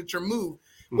his signature move.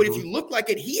 But if you look like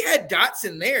it, he had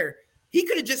Dotson there. He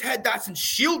could have just had Dotson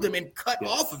shield him and cut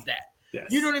off of that. Yes.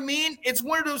 You know what I mean? It's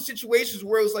one of those situations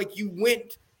where it was like you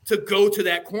went to go to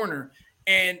that corner.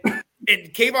 And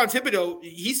Kayvon Thibodeau,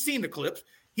 he's seen the clips.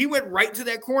 He went right to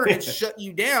that corner and shut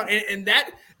you down. And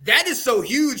that is so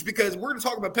huge, because we're going to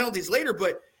talk about penalties later,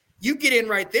 but you get in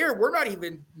right there. We're not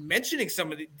even mentioning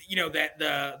some of the,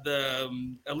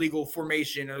 the illegal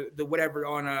formation or the whatever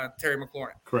on Terry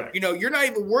McLaurin. Correct. You're not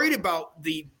even worried about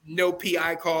the no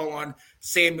PI call on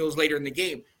Samuels later in the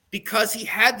game, because he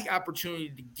had the opportunity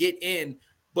to get in,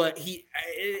 but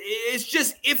it's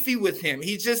just iffy with him.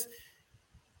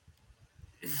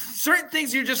 certain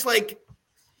things you're just like,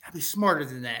 I'd be smarter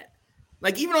than that.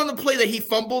 Like even on the play that he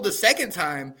fumbled the second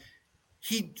time,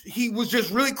 he was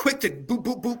just really quick to boop,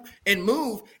 boop, boop and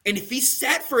move. And if he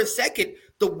sat for a second,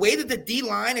 the way that the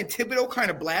D-line and Thibodeau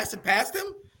kind of blasted past him,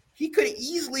 he could have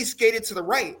easily skated to the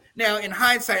right. Now, in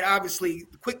hindsight, obviously,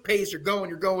 the quick pace, you're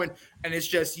going, and it's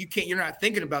just you're not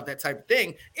thinking about that type of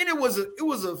thing. And it was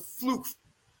a fluke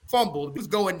fumble. It was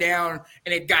going down,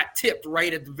 and it got tipped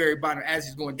right at the very bottom as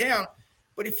he's going down.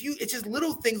 But it's just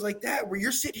little things like that where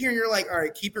you're sitting here and you're like, all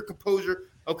right, keep your composure.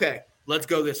 Okay, let's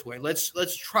go this way. Let's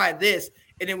try this.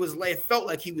 And it felt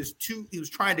like he was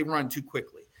trying to run too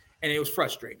quickly, and it was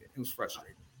frustrating.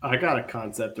 I got a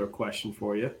concept or question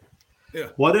for you. Yeah.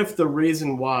 What if the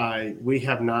reason why we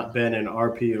have not been an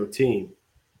RPO team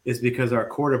is because our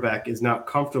quarterback is not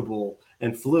comfortable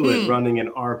and fluid running an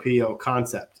RPO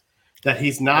concept? That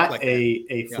he's not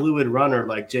a fluid runner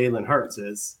like Jalen Hurts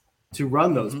is to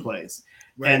run those plays.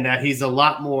 Right. And that he's a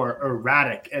lot more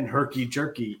erratic and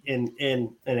herky-jerky and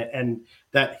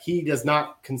that he does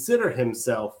not consider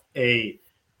himself a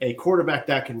quarterback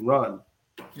that can run.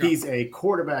 Yeah. He's a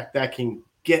quarterback that can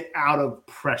get out of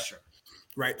pressure.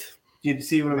 Right. Do you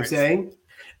see what I'm saying?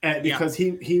 And because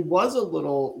he was a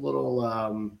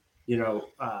little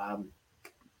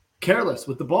careless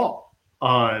with the ball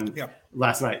on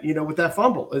last night, with that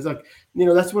fumble. It's like,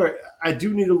 that's where I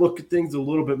do need to look at things a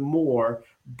little bit more,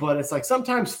 but it's like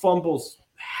sometimes fumbles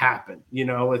happen,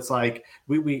 it's like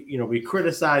we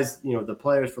criticize, the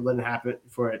players for letting it happen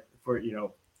for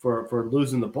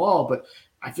losing the ball. But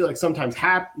I feel like sometimes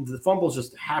the fumbles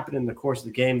just happen in the course of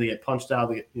the game. They get punched out,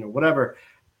 they get, whatever.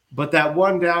 But that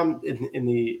one down in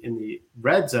the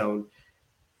red zone,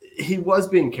 he was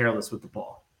being careless with the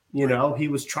ball. He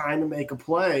was trying to make a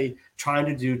play, trying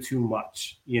to do too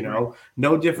much,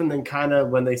 no different than kind of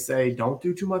when they say, don't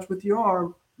do too much with your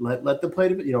arm, let the play,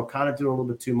 kind of do a little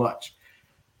bit too much.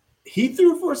 He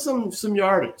threw for some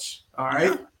yardage. All right.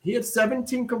 Yeah. He had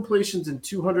 17 completions and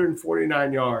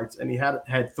 249 yards, and he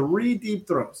had 3 deep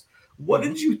throws. What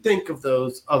did you think of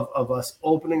those, of us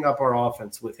opening up our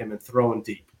offense with him and throwing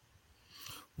deep?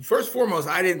 First and foremost,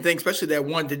 I didn't think, especially that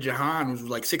one to Jahan, which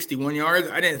was like 61 yards,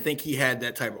 I didn't think he had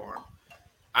that type of arm.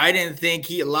 I didn't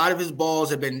think a lot of his balls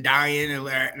have been dying.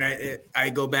 And I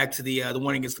go back to the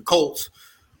one against the Colts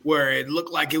where it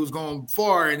looked like it was going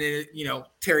far, and then,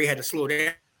 Terry had to slow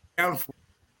down.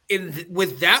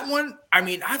 With that one,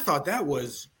 I thought that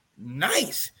was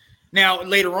nice. Now,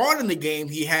 later on in the game,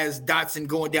 he has Dotson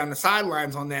going down the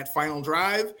sidelines on that final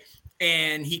drive,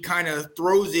 and he kind of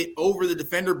throws it over the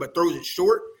defender but throws it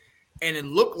short. And it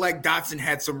looked like Dotson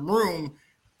had some room,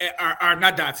 or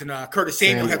not Dotson, Curtis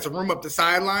Samuel had some room up the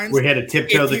sidelines. Where he had to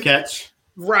tiptoe the catch.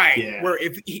 Right. Yeah. Where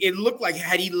it looked like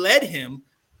had he led him,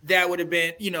 that would have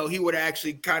been, he would have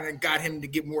actually kind of got him to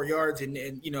get more yards and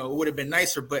it would have been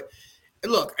nicer. But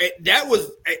look, that was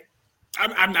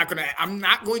I'm not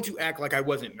going to act like I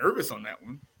wasn't nervous on that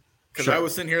one. Because I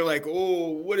was sitting here like, oh,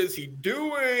 what is he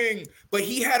doing? But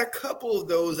he had a couple of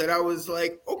those that I was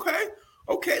like, okay,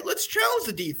 let's challenge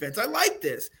the defense. I like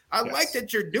this. I like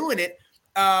that you're doing it.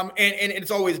 And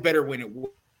it's always better when it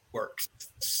works.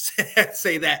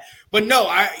 Say that. But no,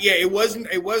 it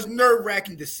was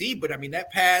nerve-wracking to see. But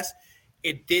that pass,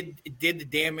 it did the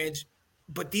damage.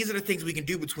 But these are the things we can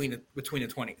do between the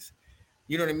 20s.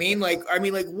 You know what I mean? Like,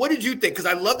 what did you think? Because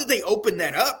I love that they opened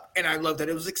that up, and I love that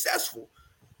it was successful.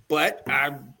 But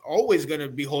I'm always going to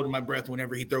be holding my breath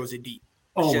whenever he throws it deep.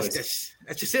 Always.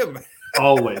 That's just him.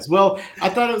 Always. Well, I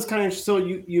thought it was kind of – so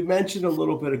you mentioned a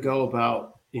little bit ago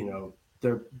about,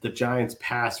 the Giants'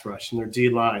 pass rush and their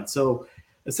D-line. So,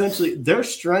 essentially, their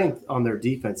strength on their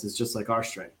defense is just like our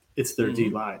strength. It's their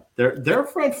D-line. Their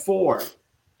front four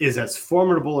is as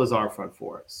formidable as our front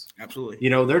four is. Absolutely.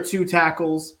 Their 2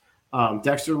 tackles,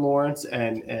 Dexter Lawrence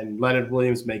and Leonard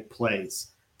Williams, make plays.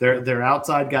 Their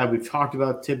outside guy, we've talked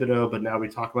about Thibodeau, but now we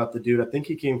talk about the dude. I think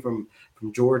he came from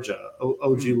Georgia,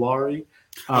 Ojulari.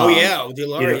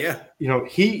 Ojulari,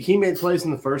 he made plays in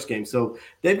the first game. So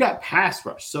they've got pass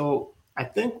rush. So I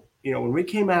think, when we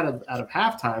came out of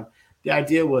halftime, the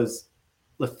idea was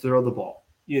let's throw the ball.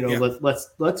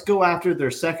 Let's go after their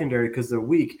secondary because they're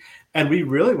weak. And we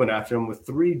really went after them with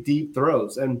 3 deep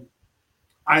throws. And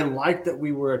I like that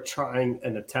we were trying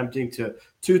and attempting to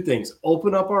 2 things: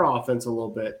 open up our offense a little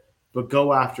bit, but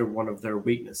go after one of their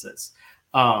weaknesses.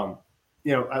 But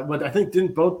I think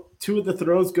didn't 2 of the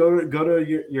throws go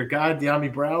to your guy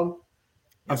De'Ami Brown?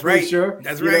 That's right. Sure.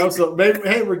 That's right. So maybe,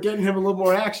 hey, we're getting him a little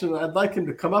more action. I'd like him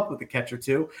to come up with a catch or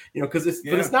 2. Because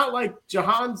but it's not like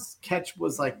Jahan's catch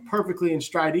was like perfectly in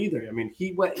stride either.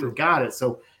 He went and got it.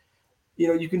 So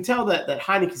you can tell that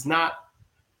Heineke's not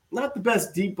not the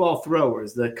best deep ball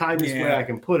throwers, the kindest way I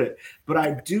can put it. But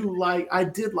I did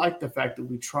like the fact that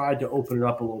we tried to open it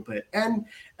up a little bit, and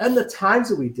the times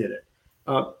that we did it.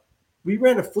 We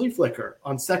ran a flea flicker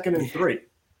on 2nd and 3.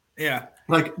 Yeah.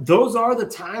 Like those are the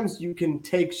times you can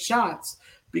take shots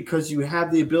because you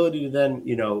have the ability to then,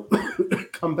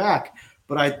 come back.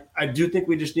 But I do think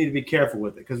we just need to be careful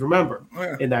with it. Because remember,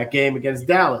 in that game against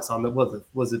Dallas,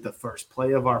 was it the first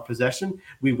play of our possession?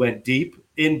 We went deep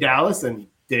in Dallas and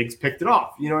Diggs picked it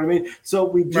off. You know what I mean? So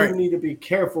we do need to be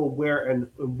careful where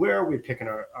are we picking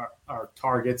our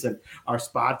targets and our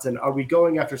spots, and are we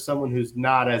going after someone who's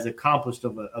not as accomplished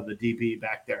of a DB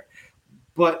back there?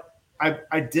 But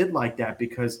I did like that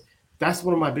because that's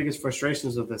one of my biggest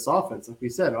frustrations of this offense. Like we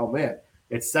said, oh man,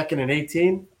 it's 2nd and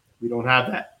 18. We don't have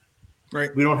that.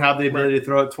 Right. We don't have the ability to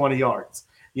throw it 20 yards.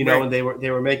 And they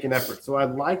were making efforts. So I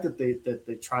like that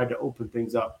they tried to open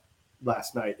things up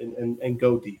last night and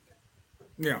go deep.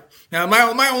 Yeah. Now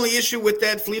my only issue with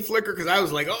that flea flicker, because I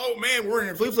was like, oh man, we're in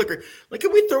a flea flicker. Like,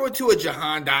 can we throw it to a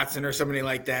Jahan Dotson or somebody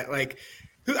like that? Like,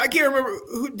 I can't remember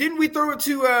who didn't we throw it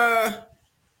to?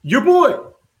 Your boy.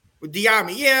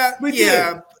 Diami,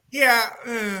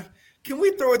 can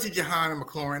we throw it to Jahan and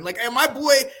McLaurin? Like, and my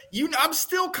boy, I'm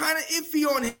still kind of iffy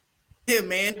on him,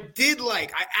 man. I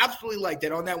absolutely liked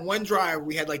that on that one drive.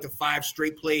 We had like the 5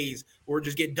 straight plays or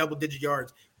just get double-digit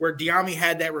yards where Diami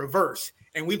had that reverse,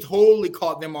 and we totally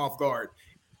caught them off guard.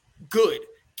 Good,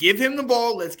 give him the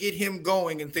ball, let's get him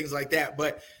going and things like that.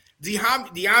 But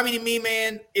Diami to me,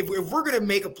 man, if we're gonna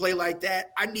make a play like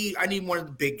that, I need one of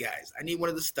the big guys. I need one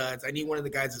of the studs. I need one of the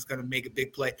guys that's gonna make a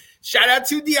big play. Shout out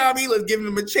to Diami, let's give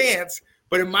him a chance.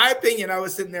 But in my opinion, I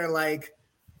was sitting there like,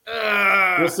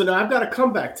 well, so now I've got to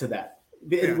come back to that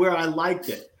where I liked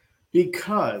it,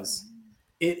 because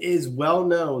it is well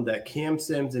known that Cam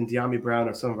Sims and Diami Brown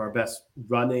are some of our best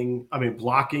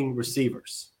blocking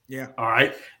receivers. Yeah. All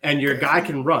right, and your guy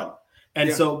can run.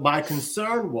 And so my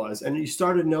concern was, and you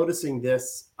started noticing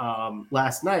this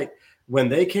last night, when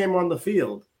they came on the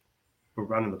field, we're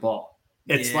running the ball.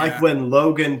 It's like when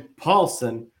Logan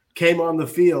Paulson came on the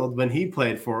field when he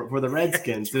played for the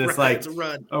Redskins. And it's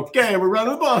okay, we're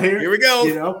running the ball here. Here we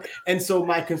go. And so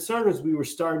my concern was we were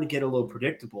starting to get a little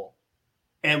predictable,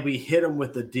 and we hit them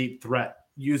with a deep threat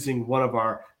using one of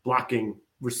our blocking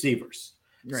receivers.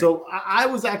 Right. So I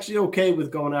was actually okay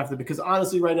with going after, because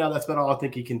honestly, right now, that's about all I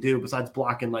think he can do besides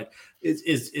blocking,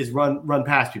 is run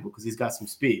past people, because he's got some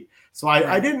speed. So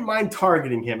I didn't mind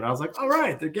targeting him. And I was like, all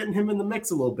right, they're getting him in the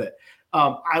mix a little bit.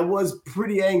 I was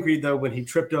pretty angry, though, when he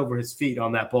tripped over his feet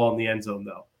on that ball in the end zone,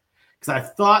 though, because I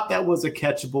thought that was a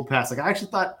catchable pass. Like, I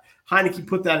actually thought Heineke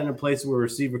put that in a place where a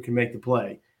receiver can make the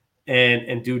play,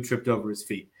 and dude tripped over his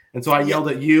feet. And so I yelled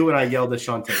at you, and I yelled at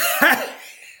Sean Tate.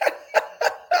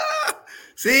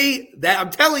 See, that I'm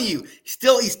telling you, he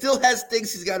still has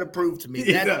things he's got to prove to me.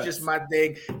 That's just my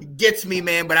thing. It gets me,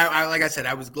 man. But I like I said,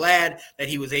 I was glad that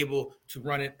he was able to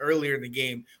run it earlier in the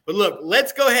game. But look,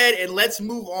 let's go ahead and let's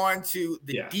move on to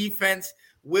the defense.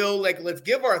 Let's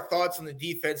give our thoughts on the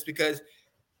defense, because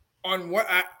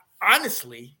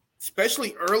honestly,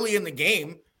 especially early in the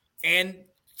game and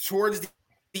towards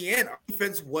the end, our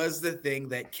defense was the thing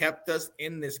that kept us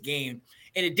in this game.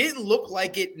 And it didn't look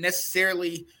like it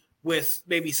necessarily with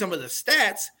maybe some of the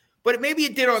stats, but maybe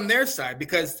it did on their side,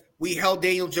 because we held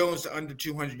Daniel Jones to under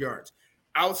 200 yards.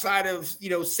 Outside of,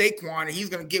 Saquon, and he's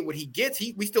going to get what he gets,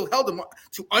 we still held him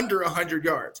to under 100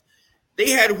 yards. They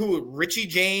had Richie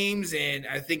James, and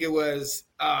I think it was,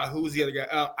 who was the other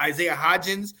guy? Isaiah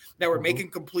Hodgins, that were making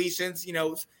completions.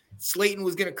 Slayton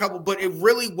was getting a couple, but it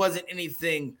really wasn't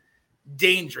anything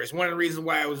dangerous. One of the reasons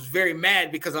why I was very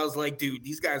mad, because I was like, dude,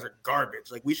 these guys are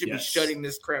garbage. Like, we should be shutting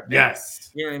this crap down.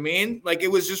 Yes. You know what I mean? Like, it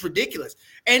was just ridiculous.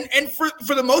 And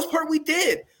for the most part, we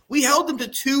did. We held them to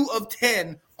 2 of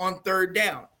 10 on third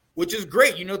down, which is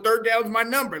great. Third down is my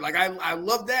number. Like, I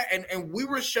love that. And we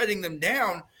were shutting them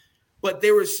down, but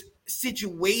there was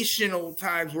situational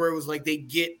times where it was like they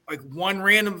get like one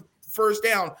random first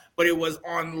down, but it was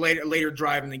on later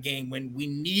drive in the game when we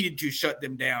needed to shut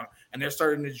them down, and they're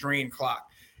starting to drain clock.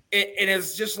 And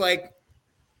it's just like,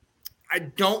 I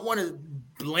don't want to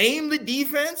blame the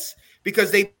defense,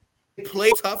 because they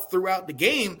play tough throughout the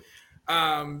game,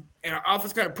 and our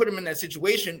offense kind of put them in that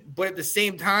situation. But at the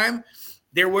same time,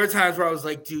 there were times where I was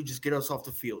like, dude, just get us off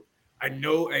the field. I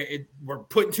know we're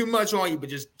putting too much on you, but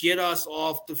just get us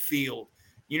off the field.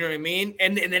 You know what I mean?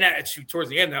 And then towards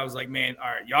the end, I was like, man, all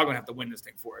right, y'all gonna have to win this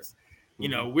thing for us.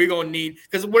 We're gonna need,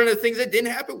 because one of the things that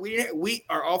didn't happen,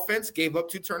 our offense gave up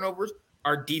 2 turnovers.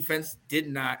 Our defense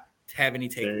did not have any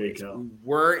takeaways. We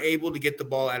weren't able to get the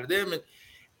ball out of them, and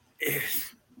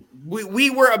we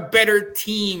were a better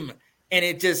team And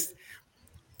it just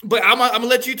 – but I'm going to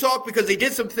let you talk because they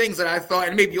did some things that I thought –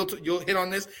 and maybe you'll hit on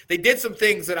this. They did some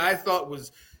things that I thought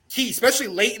was key, especially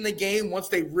late in the game once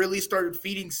they really started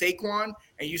feeding Saquon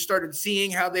and you started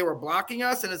seeing how they were blocking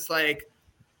us. And it's like,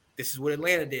 this is what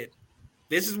Atlanta did.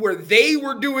 This is where they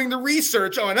were doing the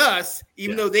research on us,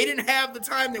 even though they didn't have the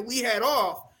time that we had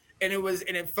off. And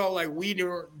it felt like we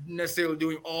weren't necessarily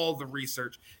doing all the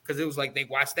research because it was like they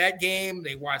watched that game,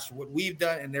 they watched what we've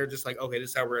done, and they're just like, okay,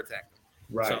 this is how we're attacking.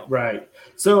 Right.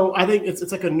 So I think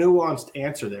it's like a nuanced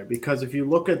answer there because if you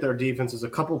look at their defense, there's a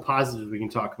couple positives we can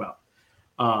talk about.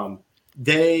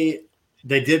 They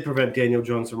did prevent Daniel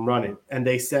Jones from running, and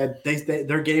they said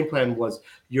their game plan was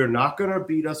you're not going to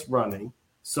beat us running.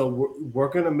 So we're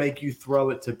going to make you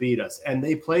throw it to beat us. And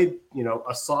they played,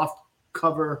 a soft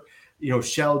cover,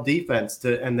 shell defense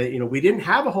we didn't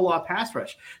have a whole lot of pass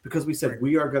rush because we said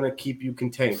we are going to keep you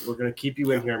contained. We're going to keep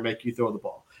you in here and make you throw the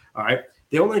ball. All right.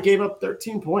 They only gave up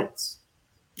 13 points,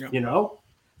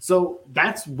 so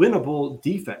that's winnable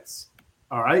defense.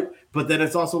 All right. But then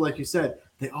it's also, like you said,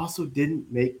 they also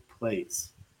didn't make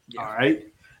plays. Yeah. All right.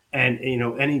 And,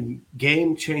 any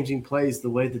game-changing plays the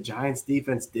way the Giants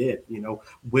defense did,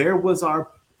 where was our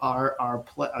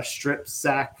a strip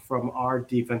sack from our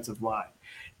defensive line?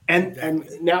 And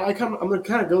now I'm going to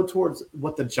kind of go towards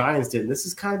what the Giants did. And this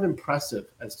is kind of impressive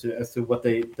as to what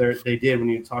they did when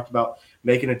you talked about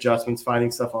making adjustments, finding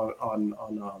stuff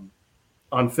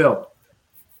on film.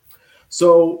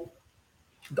 So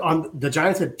the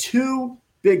Giants had two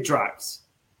big drives.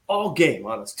 All game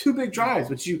on us, two big drives,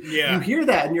 but you hear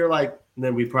that and you're like, and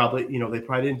then we probably, they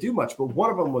probably didn't do much, but one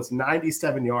of them was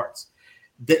 97 yards.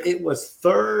 It was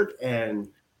 3rd and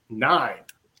 9,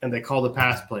 and they called a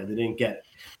pass play. They didn't get it.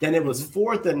 Then it was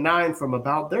 4th and 9 from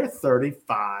about their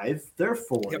 35, their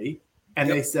 40, and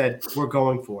they said, we're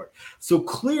going for it. So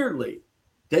clearly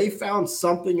they found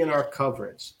something in our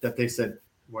coverage that they said,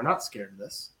 we're not scared of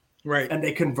this. Right. And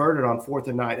they converted on 4th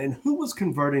and 9. And who was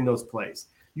converting those plays?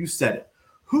 You said it.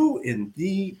 Who in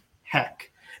the heck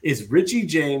is Richie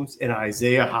James and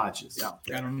Isaiah Hodges out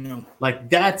there? I don't know. Like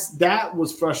that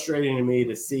was frustrating to me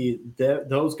to see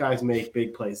those guys make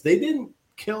big plays. They didn't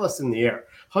kill us in the air.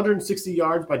 160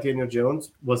 yards by Daniel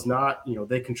Jones was not,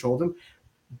 they controlled him,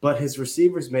 but his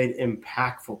receivers made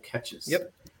impactful catches.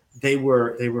 Yep. They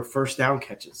were first down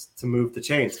catches to move the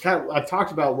chains. Kind of, I've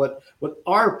talked about what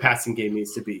our passing game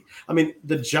needs to be. I mean,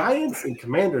 the Giants and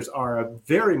Commanders are a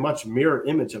very much mirror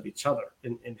image of each other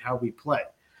in how we play,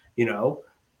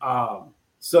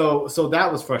 So that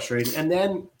was frustrating. And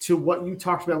then to what you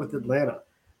talked about with Atlanta,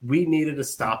 we needed a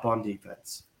stop on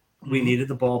defense. We needed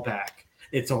the ball back.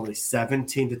 It's only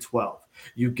 17-12.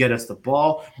 You get us the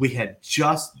ball. We had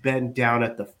just been down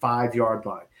at the 5-yard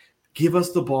line. Give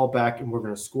us the ball back, and we're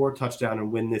going to score a touchdown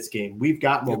and win this game. We've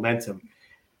got momentum.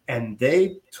 And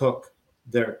they took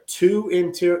their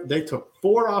they took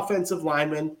 4 offensive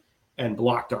linemen and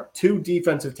blocked our 2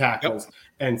 defensive tackles,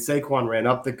 and Saquon ran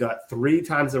up the gut 3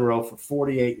 times in a row for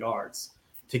 48 yards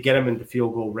to get him into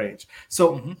field goal range.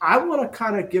 So I want to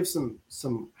kind of give some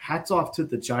hats off to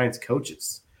the Giants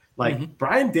coaches. Like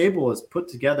Brian Dable has put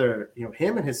together,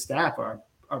 him and his staff are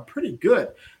pretty good.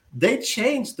 They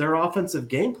changed their offensive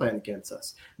game plan against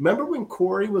us. Remember when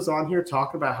Corey was on here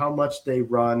talking about how much they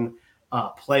run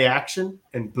play action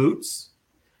and boots?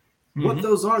 What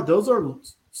those are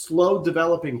slow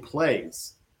developing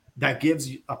plays that gives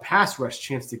you a pass rush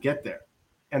chance to get there.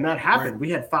 And that happened. Right. We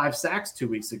had 5 sacks 2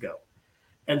 weeks ago.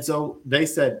 And so they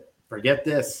said, forget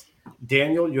this.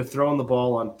 Daniel, you're throwing the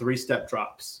ball on 3-step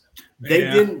drops. They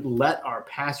didn't let our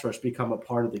pass rush become a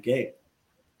part of the game.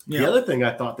 The other thing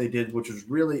I thought they did, which was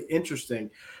really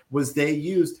interesting, was they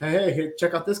used, hey,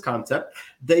 check out this concept.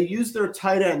 They used their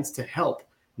tight ends to help,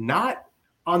 not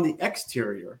on the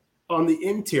exterior, on the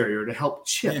interior to help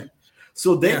chip. Yeah.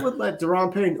 So they would let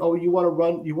Deron Payne, you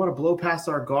want to blow past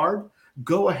our guard?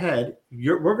 Go ahead.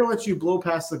 We're going to let you blow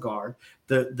past the guard.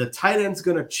 The tight end's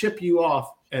going to chip you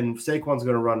off, and Saquon's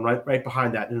going to run right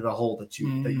behind that into the hole that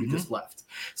you just left.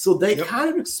 So they kind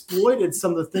of exploited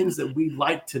some of the things that we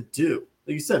like to do.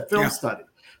 Like you said, film study.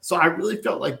 So I really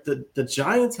felt like the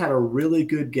Giants had a really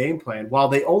good game plan.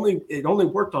 While it only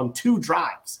worked on 2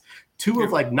 drives, 2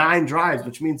 of like 9 drives,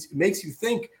 which means it makes you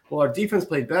think, well, our defense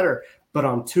played better. But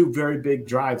on 2 very big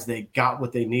drives, they got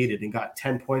what they needed and got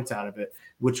 10 points out of it,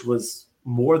 which was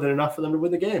more than enough for them to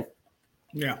win the game.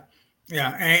 Yeah.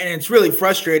 Yeah. And it's really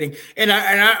frustrating. And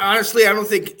I honestly, I don't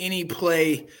think any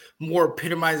play more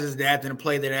epitomizes that than a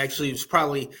play that actually was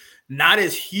probably not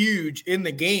as huge in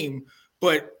the game,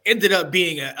 but ended up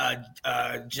being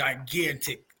a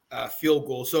gigantic field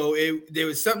goal. So there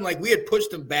was something like we had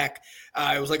pushed them back.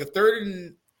 It was like a 3rd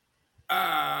and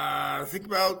I think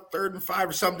about 3rd and 5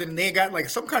 or something, and they got like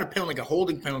some kind of penalty, like a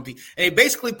holding penalty, and they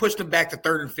basically pushed them back to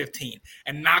 3rd and 15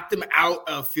 and knocked them out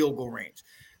of field goal range.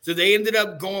 So they ended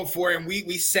up going for it, and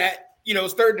we sat,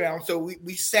 it's 3rd down, so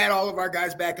we sat all of our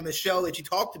guys back in the shell that you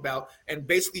talked about and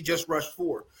basically just rushed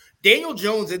forward. Daniel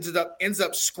Jones ends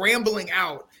up scrambling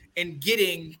out and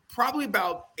getting probably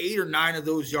about 8 or 9 of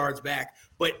those yards back.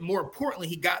 But more importantly,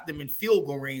 he got them in field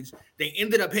goal range. They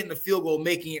ended up hitting the field goal,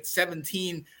 making it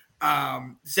 17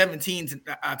 to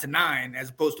 9 as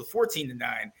opposed to 14 to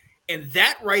 9. And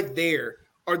that right there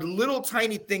are the little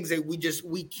tiny things that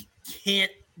we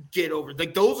can't get over.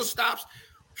 Like, those are stops.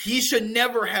 He should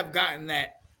never have gotten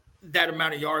that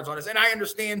amount of yards on us. And I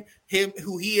understand him,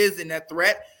 who he is in that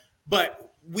threat,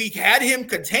 but we had him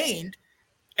contained,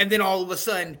 and then all of a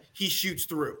sudden he shoots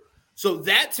through. So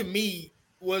that to me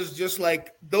was just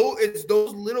like, it's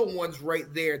those little ones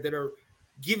right there that are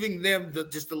giving them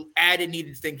the added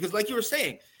needed thing. Because like you were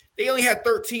saying, they only had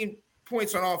 13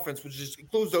 points on offense, which just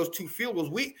includes those 2 field goals.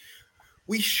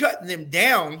 We shut them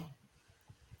down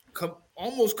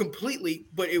almost completely,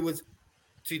 but it was,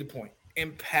 to the point,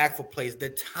 impactful plays, the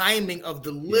timing of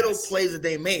the little plays that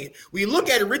they made. When you look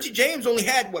at it, Richie James only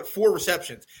had 4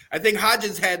 receptions. I think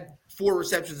Hodgins had 4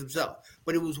 receptions himself,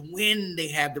 but it was when they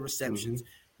had the receptions.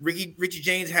 Mm-hmm. Richie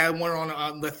James had one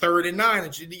on the 3rd and 9,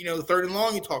 the 3rd and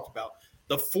long you talked about.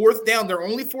 The 4th down, their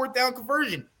only 4th down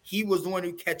conversion, he was the one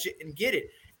who catch it and get it.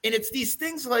 And it's these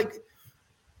things like,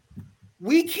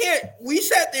 we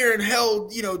sat there and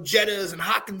held, Jettas and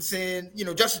Hawkinson,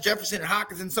 Justin Jefferson and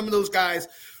Hawkinson, some of those guys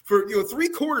for 3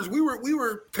 quarters. We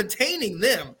were containing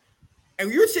them.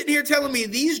 And you're sitting here telling me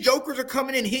these jokers are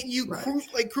coming in hitting you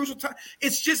crucial time.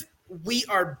 It's just, we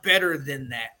are better than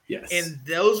that. Yes. And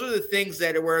those are the things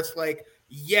where it's like,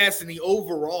 yes, in the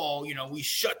overall, we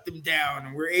shut them down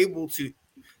and we're able to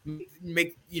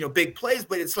make, big plays,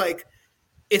 but it's like,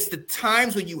 it's the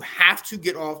times when you have to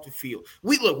get off the field.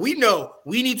 We know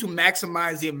we need to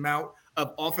maximize the amount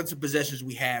of offensive possessions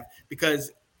we have,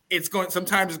 because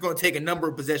sometimes it's going to take a number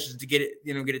of possessions to get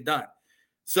it done.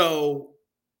 So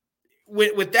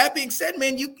with that being said,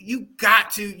 man,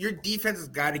 your defense has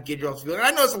got to get you off the field. And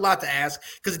I know it's a lot to ask,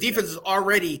 because the defense is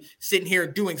already sitting here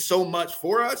doing so much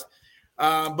for us.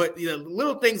 But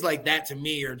little things like that to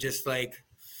me are just like,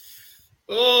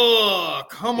 oh,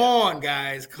 come on,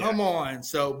 guys. Come on.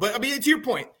 So, but I mean, to your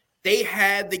point, they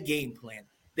had the game plan.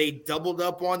 They doubled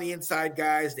up on the inside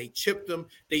guys. They chipped them.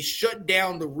 They shut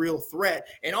down the real threat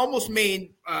and almost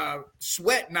made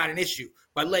Sweat not an issue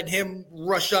by letting him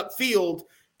rush up field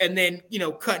and then,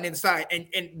 cutting inside.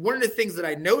 And one of the things that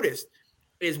I noticed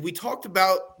is we talked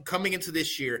about coming into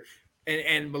this year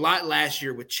and a lot last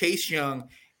year with Chase Young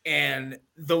and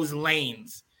those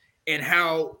lanes, and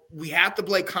how we have to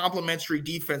play complementary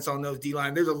defense on those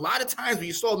D-line. There's a lot of times when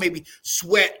you saw maybe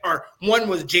Sweat, or one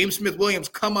was James Smith-Williams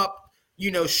come up,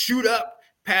 shoot up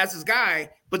past his guy,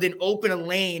 but then open a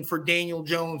lane for Daniel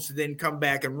Jones to then come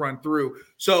back and run through.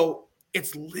 So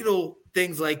it's little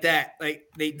things like that. Like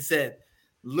Nathan said,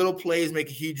 little plays make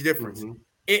a huge difference. Mm-hmm.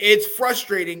 It's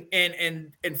frustrating.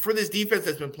 And for this defense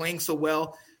that's been playing so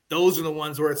well, those are the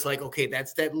ones where it's like, okay,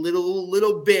 that's that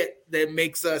little bit that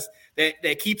makes us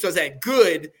that keeps us at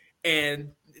good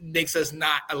and makes us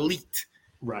not elite.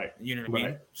 Right. You know what I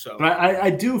mean? So, but I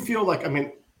do feel like,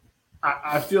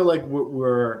 I feel like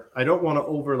we're I don't want to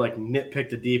over nitpick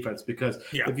the defense, because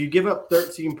if you give up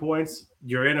 13 points,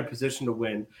 you're in a position to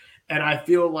win. And I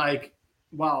feel like,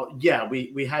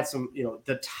 we had some,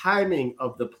 the timing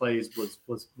of the plays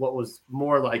was what was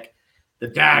more like the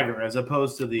dagger as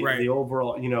opposed to the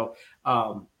overall,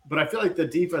 but I feel like the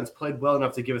defense played well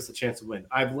enough to give us a chance to win.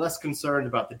 I'm less concerned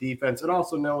about the defense, and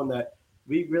also knowing that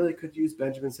we really could use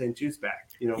Benjamin St. Juste back.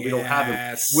 We don't have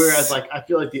him. Whereas I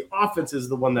feel like the offense is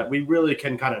the one that we really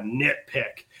can kind of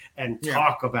nitpick and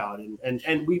talk about.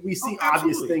 And we see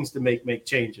obvious things to make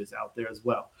changes out there as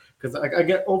well. Because I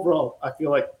get overall, I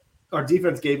feel like our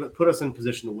defense put us in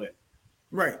position to win.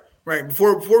 Right. Right.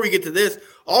 Before we get to this,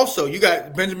 also, you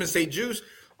got Benjamin St. Juste.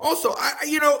 Also,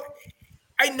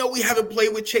 I know we haven't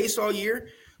played with Chase all year,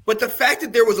 but the fact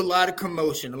that there was a lot of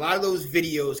commotion, a lot of those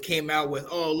videos came out with,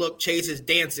 oh, look, Chase is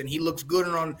dancing. He looks good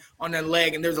on that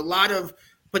leg. And there's a lot of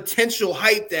potential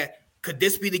hype that could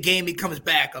this be the game he comes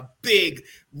back, a big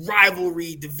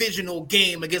rivalry, divisional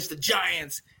game against the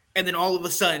Giants. And then all of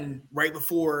a sudden, right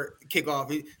before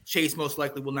kickoff, Chase most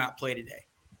likely will not play today.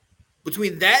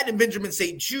 Between that and Benjamin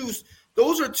St. Juste,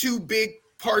 those are 2 big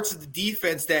parts of the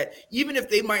defense that even if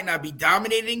they might not be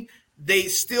dominating, they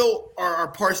still are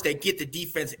parts that get the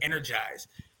defense energized.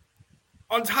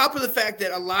 On top of the fact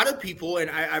that a lot of people, and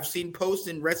I've seen posts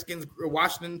in Redskins or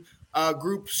Washington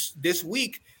groups this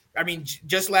week, I mean,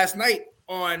 just last night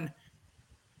on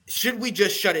should we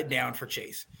just shut it down for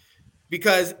Chase?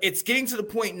 Because it's getting to the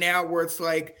point now where it's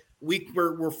like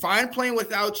we're fine playing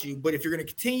without you, but if you're going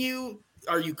to continue,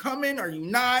 are you coming? Are you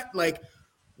not? Like,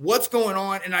 what's going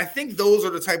on? And I think those are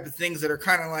the type of things that are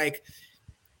kind of like,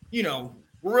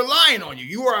 we're relying on you.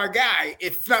 You are our guy,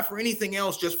 if not for anything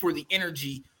else, just for the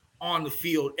energy on the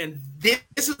field. And this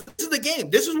is the game.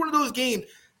 This is one of those games.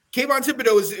 Kayvon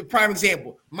Thibodeau is a prime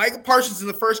example. Michael Parsons in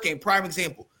the first game, prime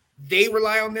example. They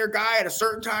rely on their guy at a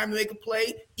certain time to make a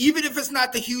play, even if it's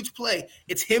not the huge play.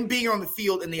 It's him being on the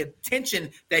field and the attention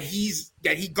that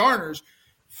he garners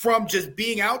from just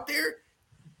being out there.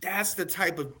 That's the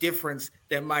type of difference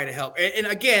that might have helped. And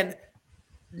again,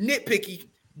 nitpicky,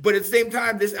 but at the same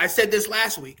time, I said this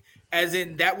last week, as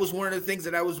in that was one of the things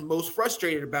that I was most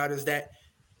frustrated about is that,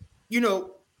 this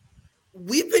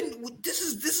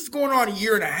is going on a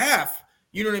year and a half.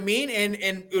 You know what I mean?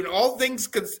 And all things,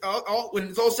 when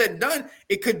it's all said and done,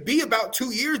 it could be about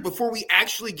 2 years before we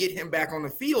actually get him back on the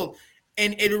field.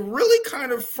 And it really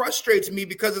kind of frustrates me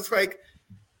because it's like,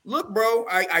 look, bro,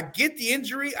 I get the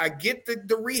injury, I get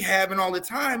the rehab and all the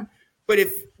time, but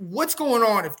what's going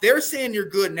on? If they're saying you're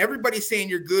good and everybody's saying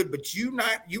you're good, but you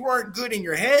aren't good in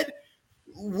your head,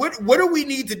 what do we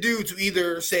need to do to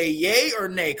either say yay or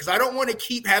nay? Because I don't want to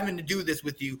keep having to do this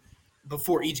with you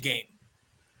before each game.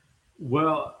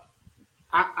 Well,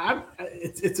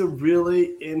 it's a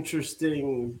really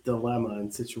interesting dilemma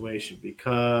and situation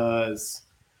because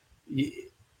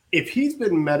if he's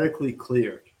been medically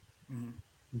cleared,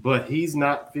 but he's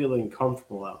not feeling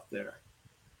comfortable out there,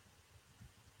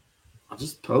 I'll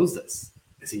just pose this.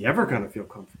 Is he ever going to feel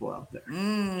comfortable out there?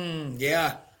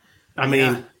 Yeah. I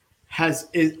mean,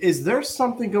 is there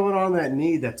something going on in that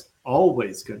knee that's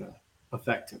always going to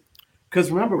affect him? Because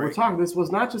remember, we're talking, this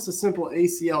was not just a simple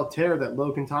ACL tear that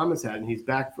Logan Thomas had, and he's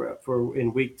back for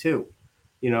in week 2.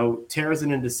 Tears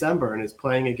it in December and is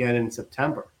playing again in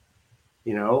September.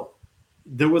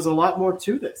 There was a lot more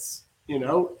to this.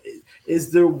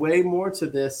 Is there way more to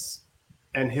this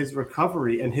and his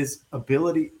recovery and his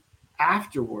ability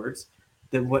afterwards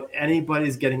than what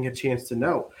anybody's getting a chance to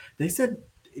know? They said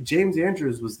James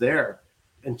Andrews was there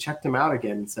and checked him out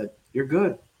again and said, "You're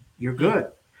good. You're good."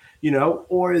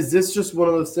 Or is this just one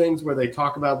of those things where they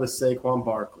talk about with Saquon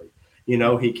Barkley?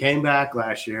 He came back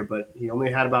last year, but he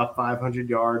only had about 500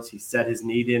 yards. He said his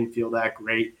knee didn't feel that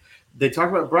great. They talk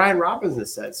about Brian Robinson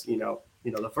says,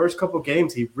 the first couple of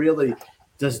games, he really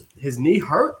does his knee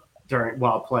hurt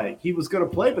while playing. He was going to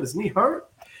play, but his knee hurt,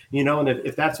 and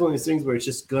if that's one of these things where it's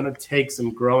just going to take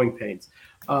some growing pains.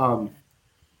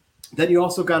 Then you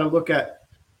also got to look at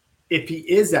if he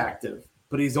is active,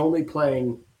 but he's only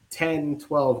playing 10,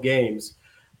 12 games,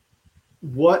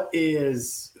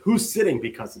 who's sitting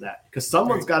because of that? Because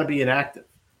someone's got to be inactive.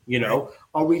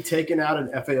 Are we taking out an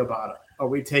F.A. Abada? Are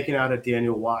we taking out a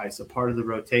Daniel Wise, a part of the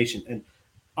rotation? And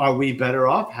are we better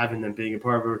off having them being a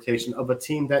part of a rotation of a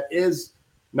team that is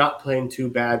not playing too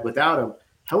bad without him?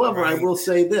 However, I will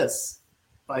say this,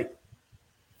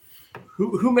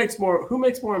 who makes more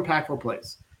impactful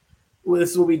plays? Well,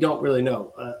 this is what we don't really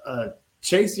know.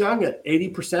 Chase Young at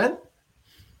 80%?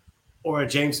 Or a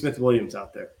James Smith-Williams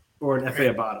out there, or an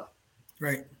F.A. Abada.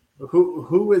 Right.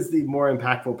 Who is the more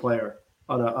impactful player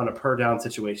on a per down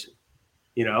situation?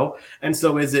 And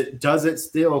so does it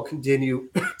still continue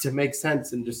to make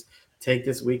sense and just take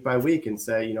this week by week and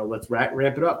say, let's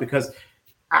ramp it up? Because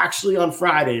actually on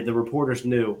Friday, the reporters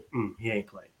knew he ain't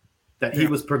playing, that he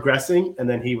was progressing and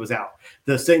then he was out.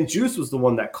 The St. Juice was the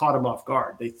one that caught him off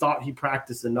guard. They thought he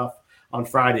practiced enough on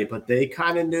Friday, but they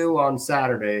kind of knew on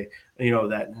Saturday,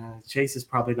 that Chase is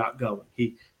probably not going.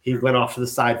 He went off to the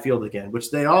side field again,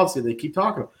 which they keep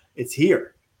talking about. It's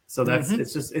here. So that's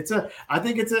I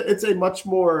think it's a much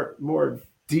more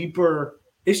deeper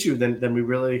issue than we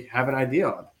really have an idea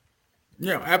on.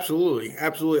 Yeah, absolutely.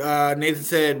 Nathan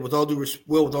said, with all due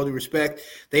respect,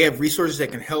 they have resources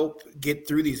that can help get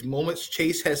through these moments.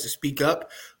 Chase has to speak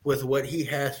up with what he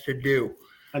has to do.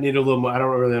 I need a little more. I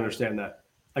don't really understand that.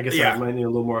 I guess I might need a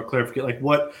little more clarification.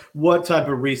 Like what type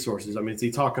of resources? I mean, is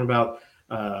he talking about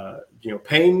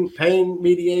pain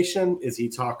mediation? Is he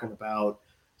talking about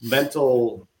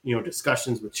mental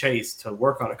discussions with Chase to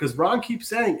work on it? Because Ron keeps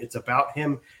saying it's about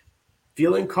him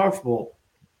feeling comfortable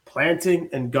planting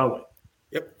and going.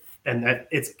 Yep. And that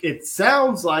it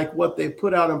sounds like what they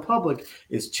put out in public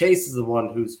is Chase is the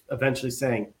one who's eventually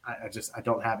saying, I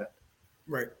don't have it.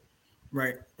 Right.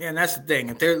 And that's the thing.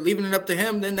 If they're leaving it up to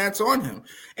him, then that's on him.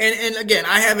 And again,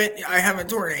 I haven't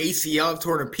torn an ACL, I've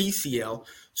torn a PCL.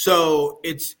 So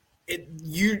it's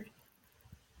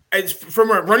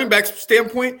from a running back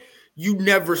standpoint, you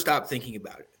never stop thinking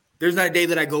about it. There's not a day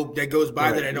that goes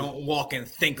by that I don't walk and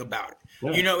think about it.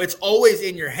 Yeah. It's always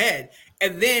in your head.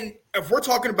 And then if we're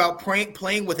talking about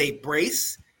playing with a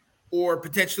brace or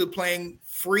potentially playing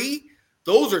free,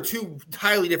 those are two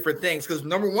entirely different things. Because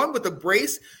number one, with the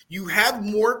brace, you have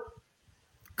more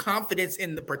confidence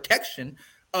in the protection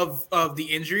of the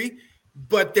injury,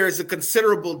 but there's a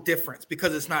considerable difference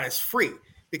because it's not as free,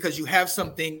 because you have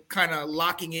something kind of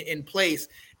locking it in place.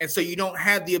 And so you don't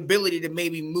have the ability to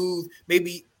maybe move,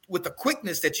 maybe with the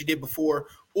quickness that you did before,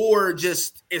 or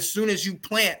just as soon as you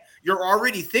plant, you're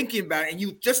already thinking about it, and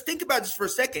you just think about it just for a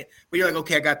second, but you're like,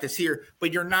 okay, I got this here,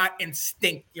 but you're not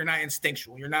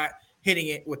instinctual. You're not hitting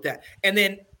it with that. And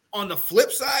then on the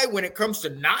flip side, when it comes to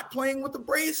not playing with the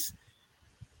brace,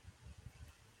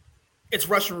 it's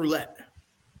Russian roulette.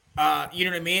 You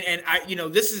know what I mean? And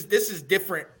this is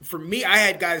different for me. I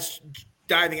had guys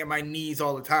diving at my knees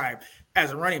all the time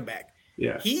as a running back.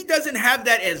 Yeah. He doesn't have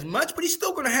that as much, but he's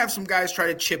still going to have some guys try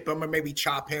to chip him or maybe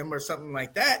chop him or something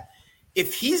like that.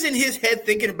 If he's in his head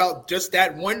thinking about just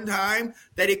that one time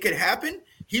that it could happen,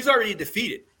 he's already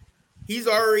defeated. He's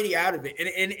already out of it.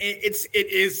 And it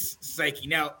is psyche.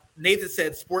 Now, Nathan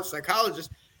said sports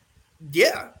psychologist.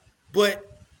 Yeah, but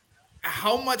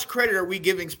how much credit are we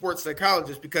giving sports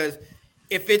psychologists? Because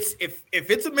if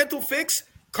it's a mental fix,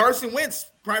 Carson Wentz,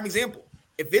 prime example.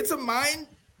 If it's a mind,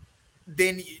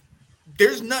 then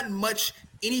there's not much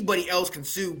anybody else can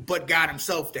sue but God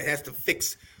himself that has to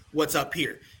fix what's up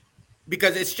here.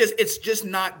 Because it's just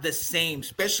not the same,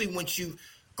 especially once you've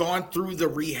gone through the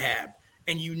rehab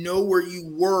and you know where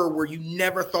you were, where you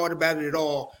never thought about it at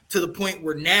all, to the point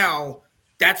where now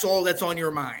that's all that's on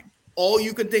your mind. All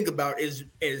you can think about is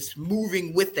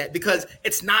moving with that, because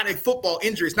it's not a football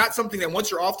injury. It's not something that once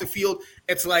you're off the field,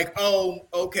 it's like, oh,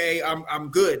 okay, I'm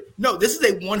good. No, this is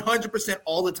a 100%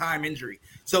 all the time injury.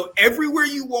 So everywhere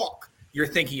you walk, you're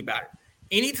thinking about it.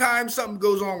 Anytime something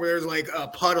goes on where there's like a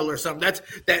puddle or something,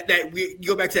 you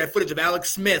go back to that footage of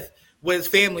Alex Smith with his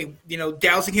family,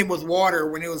 dousing him with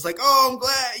water when it was like, oh,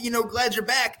 I'm glad you're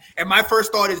back. And my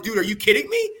first thought is, dude, are you kidding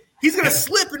me? He's gonna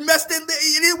slip and mess in.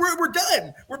 We're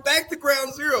done. We're back to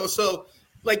ground zero. So,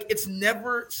 like, it's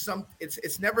never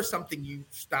something you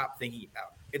stop thinking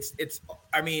about.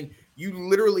 I mean, you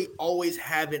literally always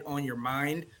have it on your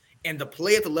mind. And to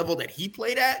play at the level that he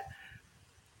played at,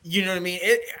 you know what I mean?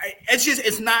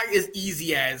 It's not as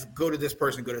easy as go to this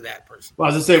person, go to that person. Well,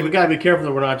 I was gonna say, we gotta be careful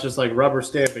that we're not just like rubber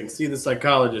stamping. See the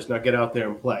psychologist, now get out there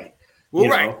and play. Well,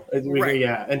 right.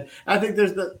 Yeah. And I think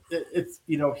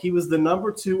he was the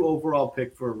number 2 overall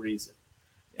pick for a reason.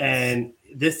 And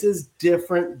this is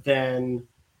different than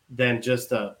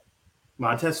just a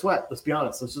Montez Sweat. Let's be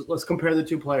honest. Let's compare the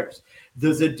two players.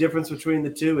 There's a difference between the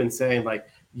two in saying, like,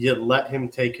 you let him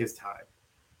take his time,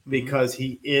 because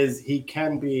he's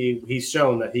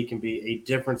shown that he can be a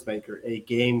difference maker, a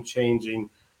game changing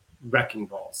wrecking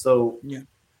ball. So yeah.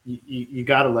 You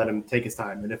got to let him take his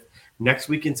time. And if next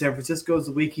week in San Francisco is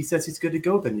the week he says he's good to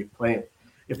go, then you play him.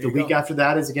 If the week after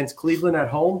that is against Cleveland at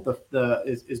home,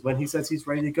 is when he says he's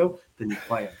ready to go, then you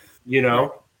play him.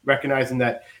 Recognizing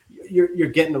that you're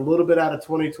getting a little bit out of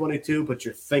 2022, but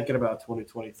you're thinking about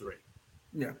 2023.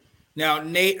 Yeah. Now,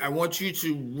 Nate, I want you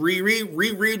to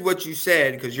reread what you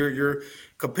said, because you're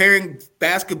comparing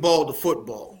basketball to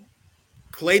football.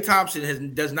 Klay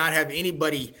Thompson does not have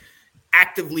anybody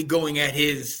actively going at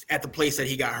the place that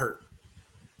he got hurt.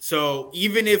 So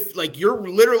even if, like, you're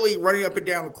literally running up and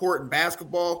down the court in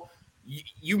basketball,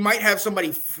 you might have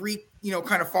somebody freak,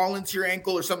 kind of fall into your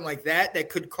ankle or something like that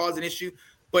could cause an issue,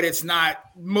 but it's not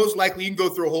most likely. You can go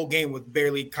through a whole game with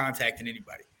barely contacting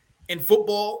anybody. In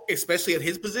football, especially at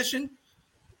his position,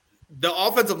 the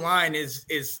offensive line is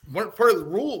part of the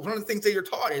rules. One of the things that you're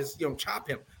taught is,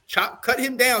 cut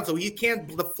him down so he can't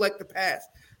deflect the pass.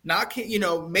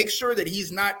 Make sure that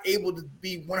he's not able to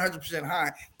be 100%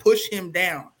 high. Push him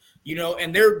down,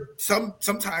 and they're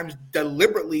sometimes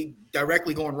deliberately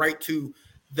directly going right to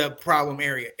the problem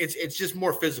area. It's just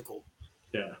more physical.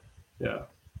 Yeah, yeah.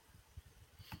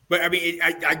 But I mean,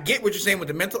 I get what you're saying with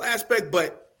the mental aspect,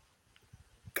 but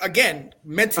again,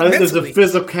 I think there's a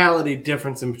physicality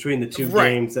difference in between the two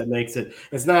games that makes it.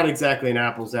 It's not exactly an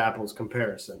apples to apples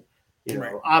comparison.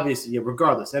 Obviously,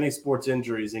 regardless, any sports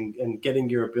injuries and getting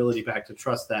your ability back to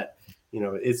trust that,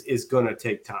 is going to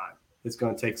take time. It's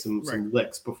going to take some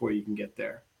licks before you can get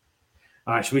there.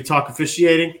 All right, should we talk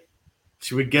officiating?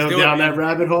 Should we go down that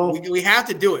rabbit hole? We have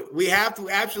to do it. We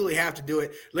absolutely have to do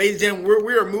it. Ladies and gentlemen,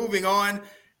 we are moving on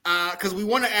because we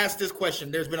want to ask this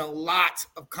question. There's been a lot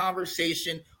of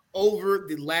conversation over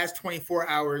the last 24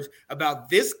 hours about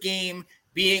this game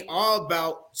being all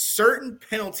about certain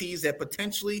penalties that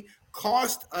potentially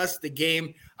cost us the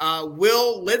game.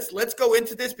 Will, let's go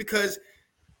into this because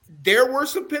there were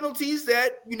some penalties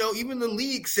that, even the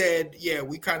league said, yeah,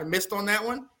 we kind of missed on that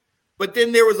one. But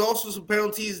then there was also some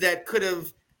penalties that could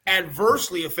have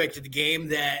adversely affected the game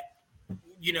that,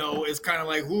 is kind of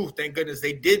like, ooh, thank goodness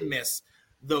they did miss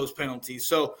those penalties.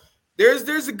 So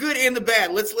there's a good and the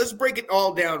bad. Let's break it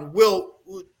all down. Will,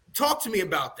 talk to me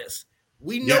about this.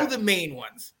 We know the main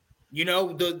ones.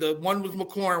 The one with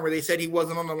McLaurin where they said he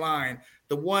wasn't on the line.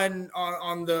 The one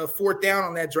on the fourth down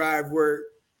on that drive where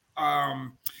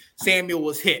Samuel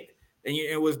was hit and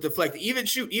it was deflected.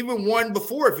 Even one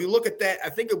before, if you look at that, I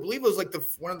believe it was like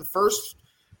one of the first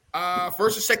or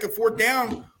second fourth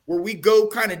down where we go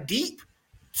kind of deep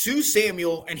to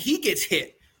Samuel and he gets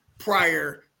hit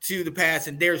prior to the pass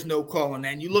and there's no call on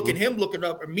that. And you look at him looking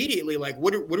up immediately like,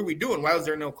 what are we doing? Why was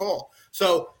there no call?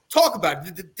 So talk about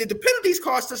it. Did the penalties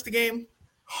cost us the game?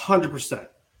 100%.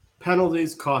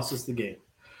 Penalties cost us the game.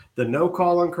 The no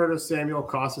call on Curtis Samuel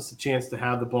cost us a chance to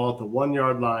have the ball at the 1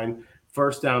 yard line,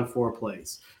 first down, 4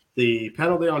 plays. The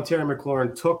penalty on Terry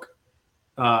McLaurin took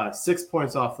 6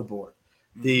 points off the board.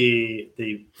 The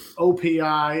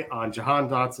OPI on Jahan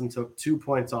Dotson took 2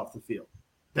 points off the field.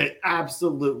 They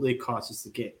absolutely cost us the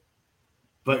game.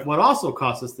 But what also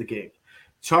cost us the game,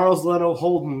 Charles Leno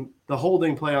the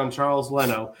holding play on Charles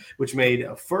Leno, which made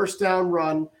a first down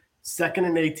run, 2nd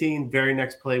and 18, very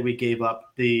next play we gave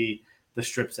up the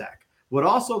strip sack. What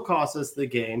also cost us the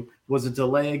game was a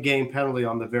delay of game penalty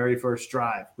on the very first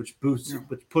drive, which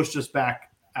pushed us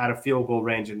back out of field goal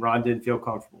range, and Ron didn't feel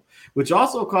comfortable. Which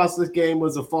also cost this game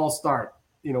was a false start.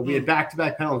 We had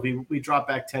back-to-back penalties. We dropped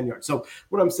back 10 yards. So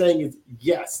what I'm saying is,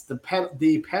 yes, the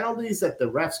penalties that the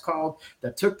refs called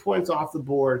that took points off the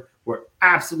board were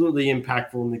absolutely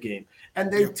impactful in the game.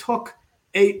 And they took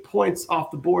 8 points off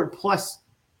the board plus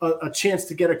a chance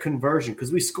to get a conversion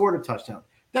because we scored a touchdown.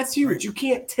 That's huge. Right. You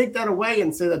can't take that away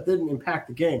and say that didn't impact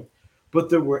the game. But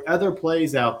there were other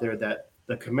plays out there that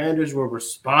the Commanders were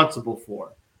responsible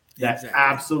for that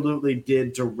absolutely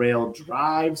did derail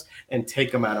drives and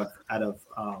take them out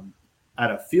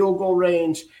of field goal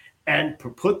range and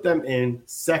put them in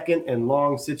second and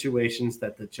long situations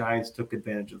that the Giants took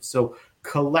advantage of. So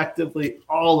collectively,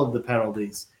 all of the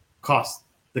penalties cost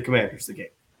the Commanders the game.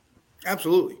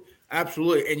 Absolutely.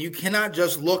 And you cannot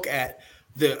just look at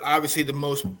the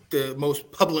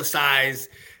most publicized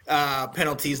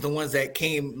penalties, the ones that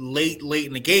came late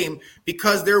in the game,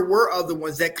 because there were other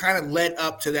ones that kind of led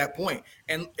up to that point.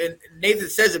 And Nathan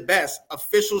says it best: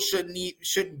 officials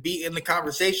shouldn't be in the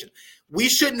conversation. We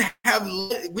shouldn't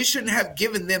have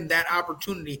given them that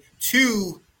opportunity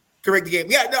to correct the game.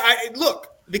 Yeah, no, look,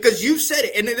 because you said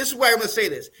it, and this is why I'm going to say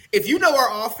this: if you know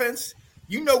our offense,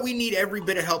 you know we need every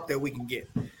bit of help that we can get.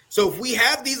 So if we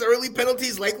have these early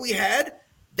penalties like we had,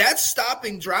 that's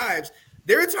stopping drives.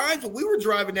 There are times when we were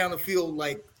driving down the field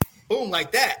like, boom,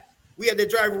 like that. We had that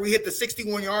drive where we hit the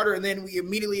 61-yarder, and then we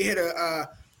immediately hit a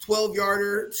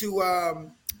 12-yarder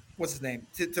to what's his name?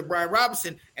 To Brian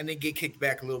Robinson, and then get kicked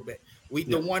back a little bit.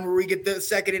 The one where we get the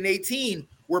 2nd and 18,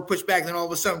 we're pushed back, and then all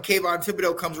of a sudden Kayvon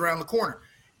Thibodeau comes around the corner.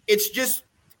 It's just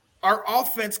our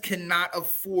offense cannot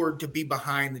afford to be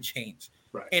behind the chains,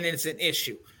 right. And it's an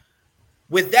issue.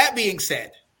 With that being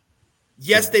said,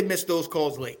 yes, they missed those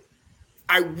calls late.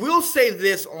 I will say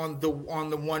this on the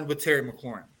one with Terry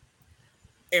McLaurin.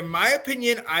 In my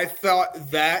opinion, I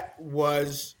thought that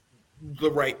was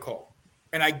the right call.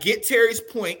 And I get Terry's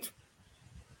point.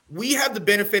 We have the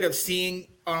benefit of seeing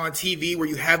on TV where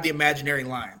you have the imaginary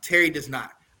line. Terry does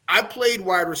not. I played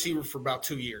wide receiver for about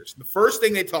 2 years. The first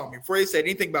thing they taught me, before they said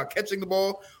anything about catching the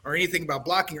ball or anything about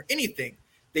blocking or anything,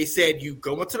 they said you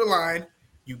go into the line,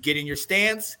 you get in your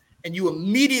stance, and you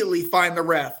immediately find the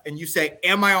ref, and you say,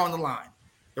 am I on the line?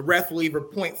 The ref will either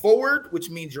point forward, which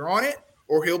means you're on it,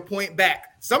 or he'll point back.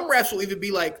 Some refs will even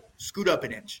be like, scoot up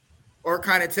an inch, or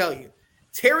kind of tell you.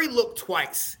 Terry looked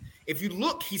twice. If you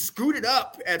look, he screwed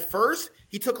up at first.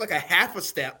 He took like a half a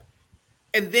step,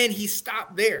 and then he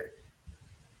stopped there.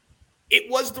 It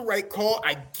was the right call.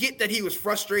 I get that he was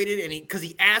frustrated, and because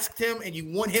he asked him, and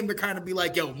you want him to kind of be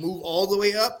like, yo, move all the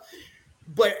way up.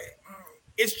 But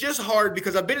it's just hard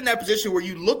because I've been in that position where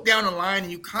you look down the line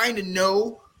and you kind of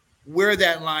know where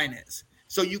that line is.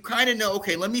 So you kind of know,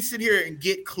 okay, let me sit here and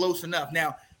get close enough.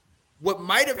 Now, what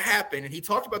might have happened, and he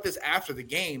talked about this after the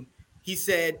game, he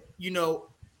said,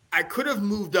 I could have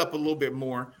moved up a little bit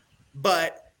more,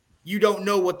 but you don't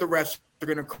know what the refs are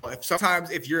going to call.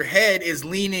 Sometimes if your head is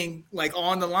leaning like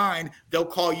on the line, they'll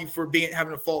call you for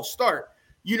having a false start.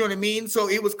 You know what I mean? So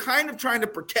it was kind of trying to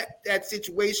protect that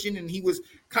situation, and he was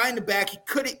kind of back. He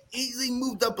could have easily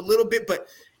moved up a little bit, but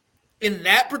in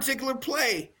that particular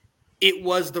play, it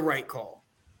was the right call.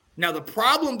 Now, the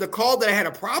call that I had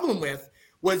a problem with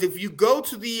was if you go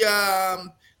to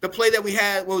the play that we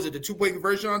had, what was it, the 2-point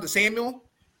conversion on the Samuel,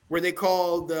 where they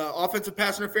called the offensive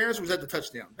pass interference, or was that the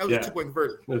touchdown? That was a 2-point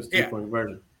conversion. It was a 2-point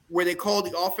conversion. Where they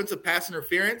called the offensive pass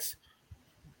interference.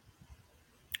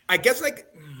 I guess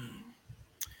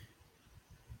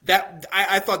that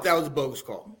I thought that was a bogus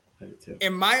call.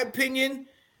 In my opinion,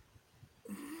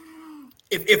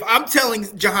 if I'm telling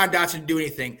Jahan Dotson to do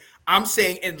anything, I'm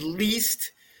saying at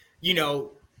least,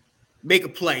 make a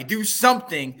play, do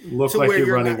something. Look like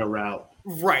you're running a route.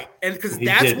 Right. And because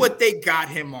that's what they got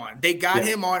him on. They got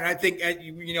him on. I think,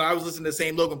 I was listening to the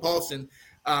same Logan Paulson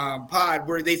pod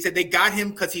where they said they got him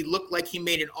because he looked like he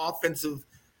made an offensive,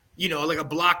 like a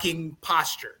blocking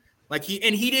posture. Like he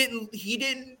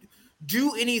didn't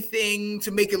do anything to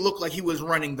make it look like he was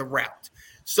running the route.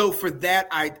 So for that,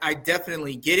 I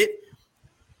definitely get it.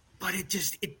 But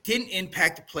it didn't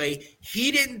impact the play.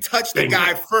 He didn't touch the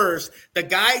guy first. The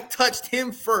guy touched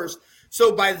him first.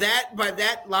 So by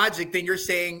that logic, then you're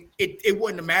saying it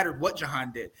wouldn't have mattered what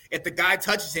Jahan did. If the guy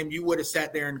touches him, you would have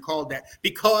sat there and called that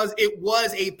because it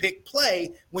was a pick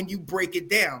play when you break it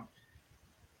down.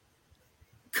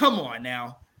 Come on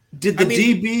now. Did the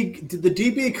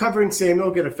DB covering Samuel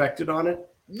get affected on it?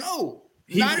 No,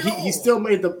 not at all. He still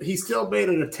made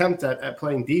an attempt at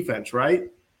playing defense, right?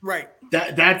 Right.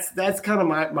 That's kind of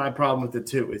my problem with it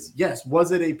too. Is yes,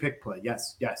 was it a pick play?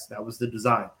 Yes, that was the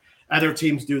design. Other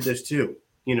teams do this too.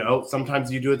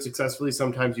 Sometimes you do it successfully,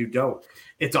 sometimes you don't.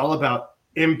 It's all about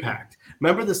impact.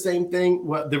 Remember the same thing?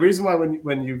 The reason why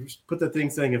when you put the thing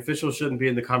saying officials shouldn't be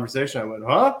in the conversation, I went,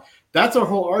 huh? That's our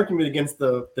whole argument against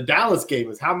the Dallas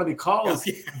game is how many calls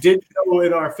did go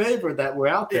in our favor that were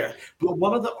out there. Yeah. But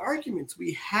one of the arguments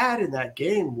we had in that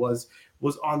game was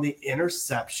on the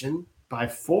interception by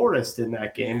Forrest in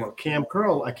that game, or Cam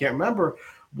Curl, I can't remember,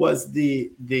 was the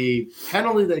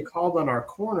penalty they called on our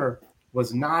corner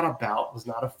was not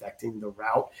affecting the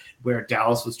route where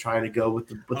Dallas was trying to go with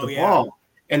the ball.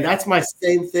 And that's my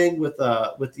same thing with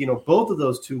both of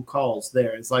those two calls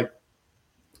there. It's like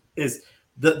is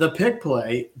the pick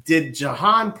play, did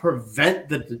Jahan prevent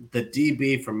the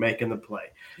DB from making the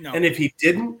play? No. And if he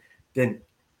didn't, then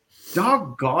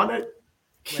doggone it,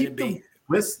 keep the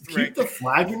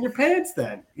flag in your pants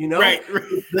then, Right.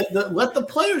 Let the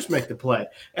players make the play.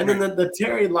 And then the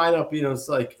Terry lineup, it's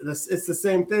like it's the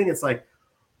same thing. It's like,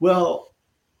 well,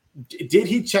 did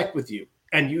he check with you?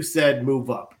 And you said move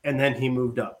up, and then he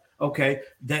moved up. Okay,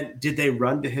 then did they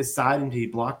run to his side and did he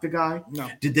block the guy? No.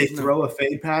 Did they throw a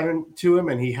fade pattern to him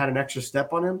and he had an extra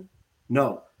step on him?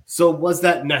 No. So was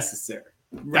that necessary?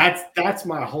 Right. That's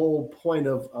my whole point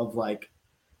of like,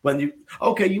 when you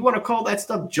want to call that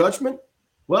stuff judgment?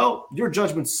 Well, your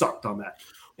judgment sucked on that.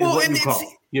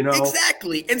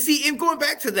 Exactly. And going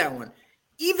back to that one,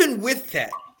 even with that,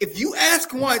 if you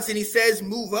ask once and he says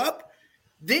move up,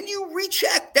 then you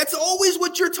recheck. That's always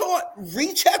what you're taught.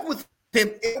 Recheck with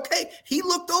him. Okay, he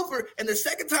looked over, and the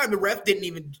second time the ref didn't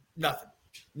even nothing.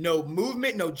 No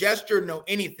movement, no gesture, no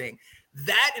anything.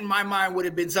 That, in my mind, would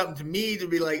have been something to me to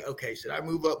be like, okay, should I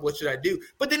move up? What should I do?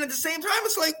 But then at the same time,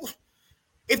 it's like,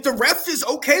 if the ref is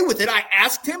okay with it, I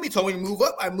asked him. He told me to move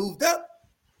up. I moved up.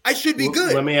 I should be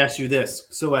good. Let me ask you this.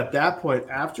 So at that point,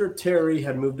 after Terry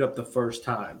had moved up the first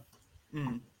time,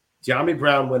 De'Ami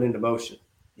Brown went into motion.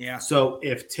 Yeah. So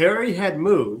if Terry had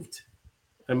moved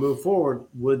and moved forward,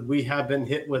 would we have been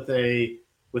hit with an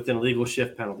illegal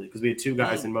shift penalty because we had two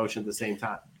guys in motion at the same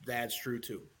time? That's true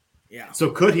too. Yeah.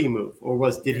 So could he move, or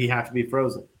did he have to be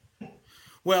frozen?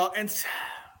 Well, and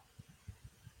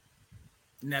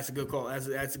that's a good call.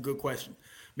 That's a good question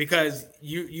because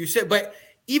you said, but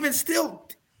even still,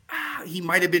 he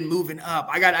might have been moving up.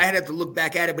 I had to look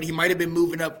back at it, but he might have been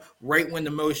moving up right when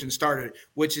the motion started,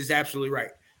 which is absolutely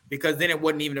right because then it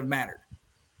wouldn't even have mattered.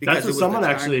 That's what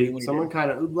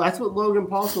that's what Logan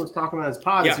Paulson was talking about in his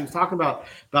pod. Yeah. He was talking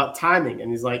about timing,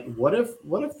 and he's like, what if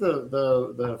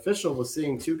the official was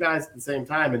seeing two guys at the same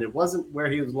time and it wasn't where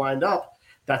he was lined up?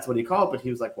 That's what he called, but he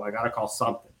was like, well, I got to call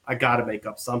something. I got to make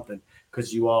up something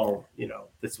because you all,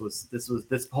 this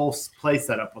whole play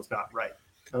setup was not right.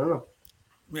 I don't know.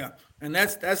 Yeah, and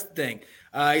that's the thing.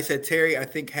 He said Terry, I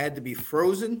think, had to be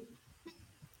frozen.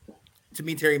 To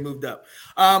me, Terry moved up.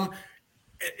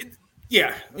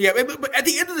 Yeah. But at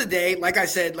the end of the day, like I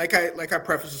said, like I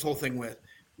prefaced this whole thing with,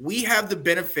 we have the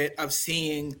benefit of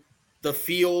seeing the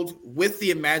field with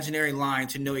the imaginary line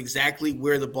to know exactly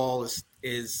where the ball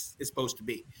is supposed to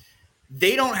be.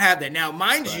 They don't have that. Now,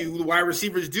 mind you, the wide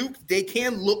receivers they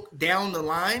can look down the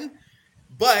line,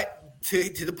 but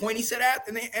to the point he said at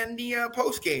in the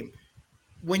post game,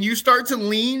 when you start to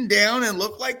lean down and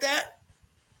look like that,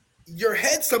 your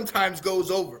head sometimes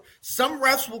goes over. Some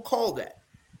refs will call that.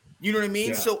 You know what I mean?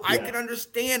 Yeah, So I yeah. can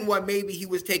understand why maybe he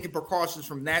was taking precautions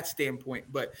from that standpoint.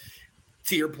 But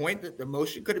to your point, the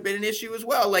motion could have been an issue as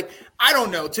well. Like, I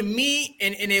don't know. To me,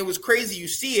 and it was crazy. You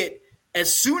see it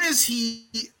as soon as he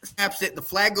snaps it, the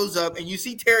flag goes up, and you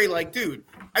see Terry like, dude,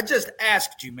 I just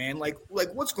asked you, man. Like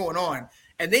what's going on?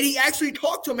 And then he actually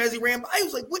talked to him as he ran by. He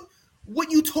was like,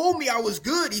 what you told me I was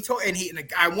good.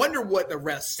 And I wonder what the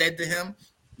ref said to him.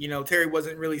 You know, Terry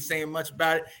wasn't really saying much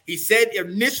about it. He said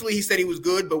initially he was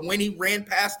good, but when he ran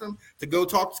past him to go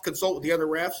consult with the other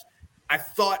refs, I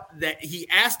thought that he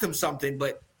asked him something,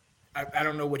 but I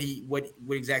don't know what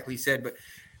exactly he said. But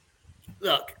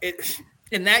look,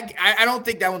 I don't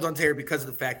think that one's on Terry because of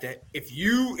the fact that if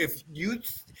you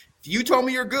told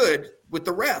me you're good with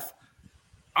the ref,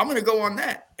 I'm going to go on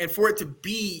that. And for it to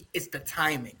be, it's the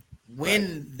timing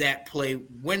when that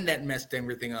messed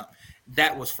everything up.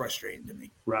 That was frustrating to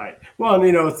me. Right. Well, and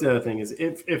it's the other thing is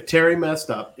if Terry messed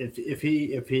up, if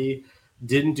he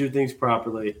didn't do things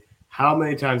properly, how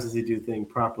many times does he do things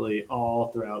properly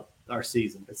all throughout our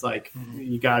season? It's like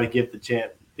you got to give the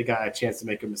guy a chance to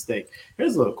make a mistake.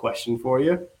 Here's a little question for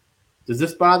you: does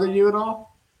this bother you at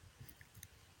all?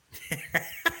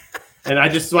 And I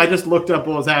just looked up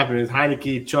what was happening.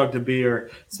 Heineke chugged a beer,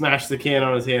 smashed the can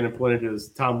on his hand, and pointed to his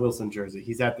Tom Wilson jersey.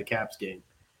 He's at the Caps game.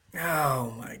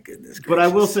 Oh, my goodness gracious. But I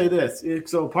will say this.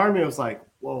 So part of me was like,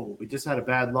 whoa, we just had a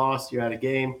bad loss. You're at a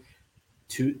game.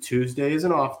 Tuesday is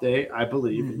an off day, I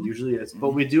believe. It usually is. But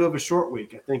we do have a short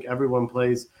week. I think everyone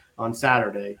plays on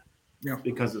Saturday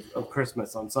because of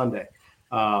Christmas on Sunday.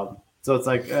 So it's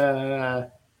like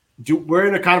we're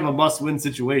in a kind of a must-win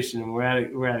situation, and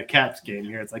we're at a Caps game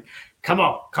here. It's like, come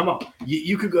on.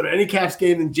 You could go to any Caps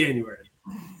game in January.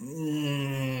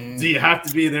 Do you have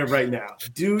to be there right now?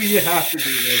 Do you have to be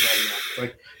there right now?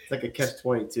 It's like a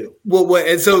catch-22. Well,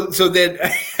 and so then,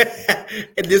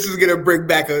 and this is going to bring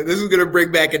back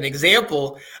an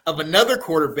example of another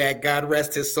quarterback. God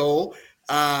rest his soul,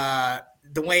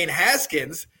 Dwayne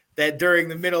Haskins, that during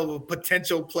the middle of a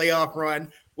potential playoff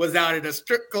run was out at a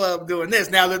strip club doing this.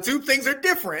 Now the two things are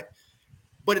different,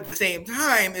 but at the same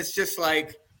time, it's just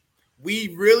like,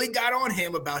 we really got on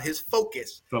him about his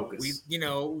focus. Where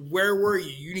were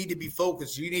you? You need to be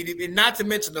focused. You need to, and not to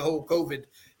mention the whole COVID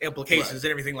implications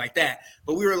and everything like that.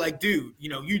 But we were like, dude,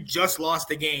 you just lost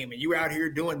the game and you were out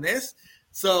here doing this.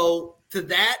 So to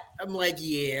that, I'm like,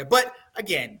 yeah. But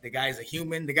again, the guy's a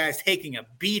human. The guy's taking a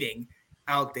beating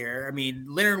out there. I mean,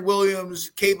 Leonard Williams,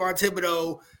 Kayvon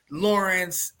Thibodeau,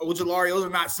 Lawrence, Ojulari, those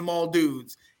are not small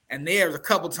dudes. And there's a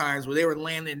couple times where they were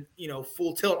landing,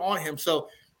 full tilt on him. So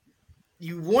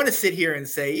you want to sit here and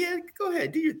say, yeah, go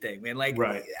ahead, do your thing, man. Like,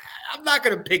 I'm not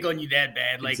going to pick on you that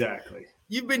bad. Like, exactly.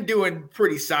 You've been doing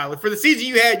pretty solid. For the season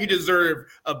you had, you deserve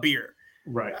a beer.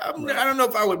 Right. I don't know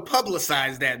if I would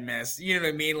publicize that mess. You know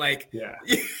what I mean? Like,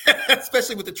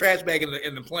 especially with the trash bag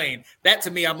in the plane. That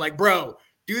to me, I'm like, bro,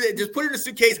 do that. Just put it in a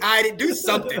suitcase, hide it, do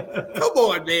something. Come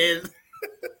on, man.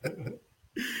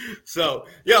 So,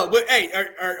 but hey,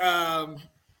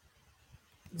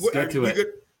 let's get to it.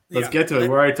 Let's get to it.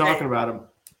 We're already talking about him.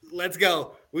 Let's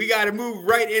go. We got to move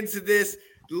right into this.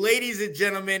 Ladies and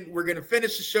gentlemen, we're going to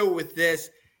finish the show with this.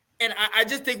 And I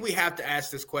just think we have to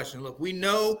ask this question. Look, we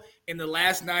know in the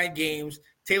last 9 games,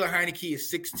 Taylor Heineke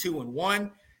is 6-2-1.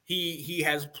 He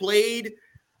has played,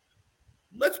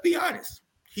 let's be honest,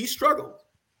 he struggled.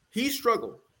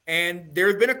 And there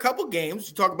have been a couple games,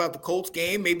 you talk about the Colts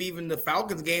game, maybe even the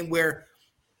Falcons game,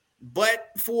 but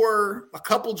for a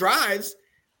couple drives,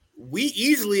 we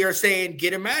easily are saying,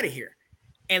 get him out of here.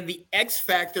 And the X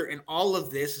factor in all of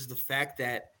this is the fact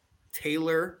that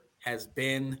Taylor has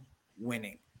been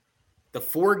winning. The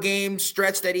 4-game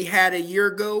stretch that he had a year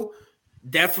ago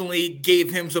definitely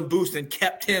gave him some boost and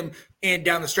kept him in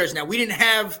down the stretch. Now, we didn't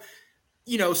have,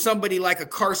 somebody like a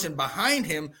Carson behind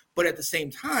him, but at the same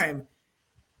time,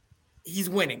 he's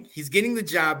winning. He's getting the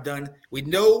job done. We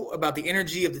know about the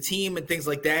energy of the team and things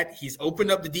like that. He's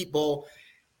opened up the deep ball.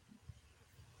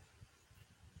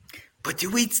 But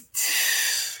do we –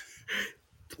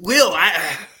 Will,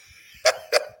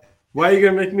 why are you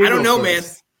going to make me I don't know,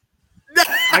 first?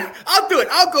 Man. I'll do it.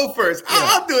 I'll go first.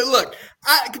 I'll do it. Look,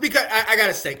 because I got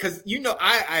to say, because,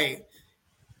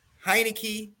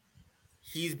 Heineke,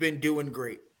 he's been doing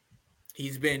great.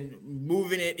 He's been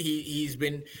moving it. He's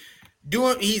been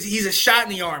doing – he's a shot in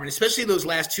the arm, and especially those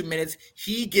last 2 minutes,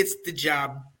 he gets the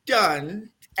job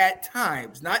done at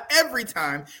times. Not every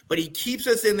time, but he keeps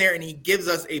us in there and he gives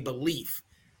us a belief.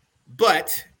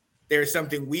 But there's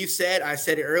something we've said. I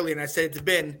said it earlier, and I said it to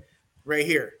Ben right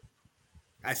here.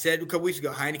 I said a couple weeks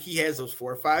ago, Heineke has those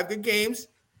 4 or 5 good games.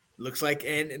 Looks like,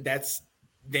 and that's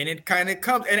then it kind of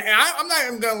comes. And I'm not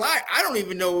even going to lie. I don't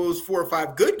even know it was 4 or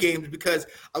 5 good games because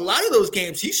a lot of those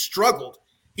games he struggled.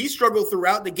 He struggled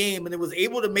throughout the game and then was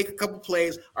able to make a couple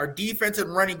plays. Our defense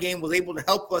and running game was able to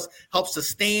help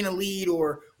sustain a lead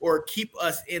or keep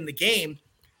us in the game.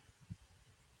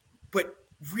 But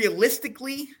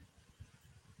realistically,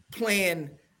 playing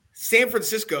San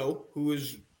Francisco, who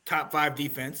is top 5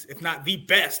 defense, if not the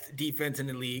best defense in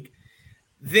the league,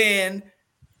 then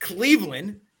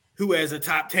Cleveland, who has a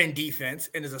top 10 defense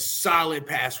and is a solid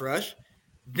pass rush,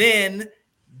 then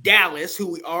Dallas,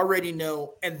 who we already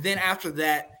know, and then after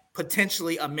that,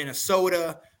 potentially a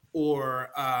Minnesota or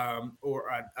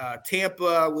a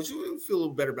Tampa, which we feel a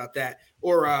little better about that,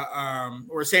 or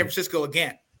San Francisco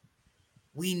again.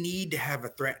 We need to have a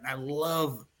threat, and I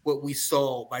love what we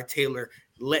saw by Taylor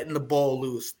letting the ball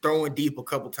loose, throwing deep a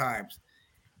couple times.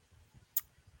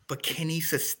 But can he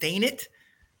sustain it?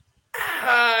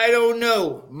 I don't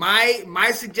know.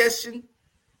 My suggestion,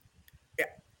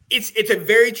 it's a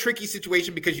very tricky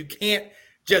situation because you can't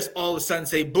just all of a sudden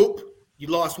say, boop, you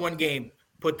lost one game,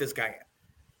 put this guy in.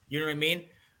 You know what I mean?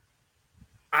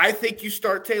 I think you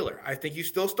start Taylor. I think you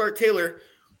still start Taylor,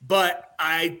 but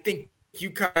I think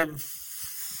you kind of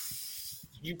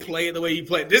you play it the way you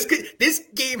play. This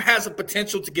game has a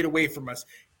potential to get away from us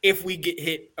if we get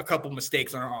hit a couple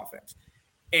mistakes on our offense.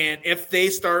 And if they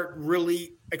start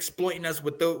really exploiting us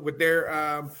with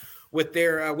their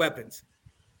weapons,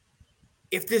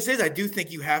 if this is, I do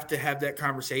think you have to have that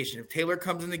conversation. If Taylor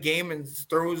comes in the game and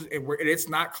throws, and it's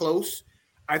not close,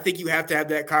 I think you have to have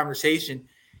that conversation.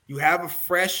 You have a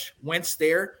fresh Wentz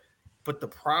there, but the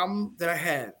problem that I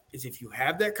have is if you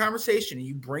have that conversation and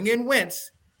you bring in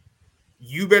Wentz,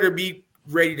 you better be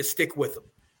ready to stick with him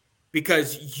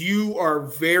because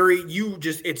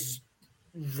it's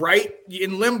right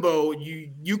in limbo.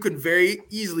 You could very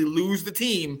easily lose the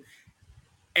team,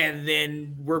 and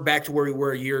then we're back to where we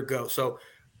were a year ago. So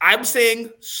I'm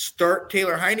saying start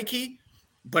Taylor Heineke,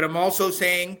 but I'm also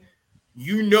saying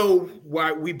you know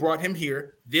why we brought him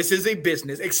here. This is a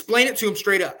business. Explain it to him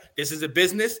straight up. This is a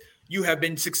business. You have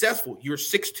been successful. You're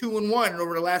 6-2-1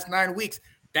 over the last 9 weeks.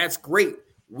 That's great.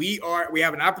 We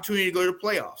have an opportunity to go to the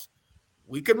playoffs.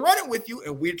 We can run it with you,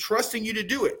 and we're trusting you to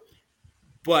do it.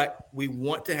 But we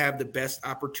want to have the best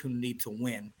opportunity to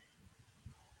win.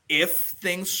 If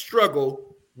things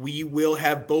struggle, we will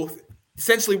have both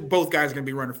guys are going to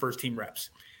be running first team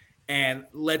reps. And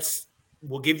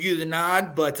we'll give you the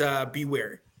nod, but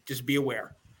beware. Just be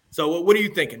aware. So what are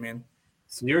you thinking, man?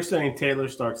 So you're saying Taylor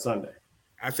starts Sunday?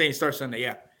 I'm saying start Sunday,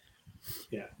 yeah.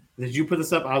 Yeah. Did you put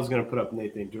this up? I was going to put up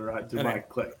Nathan to my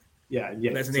clip. Yeah.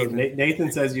 That's so Nathan.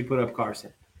 Nathan says you put up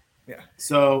Carson. Yeah.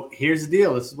 So here's the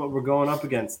deal. This is what we're going up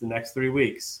against the next 3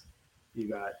 weeks. You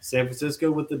got San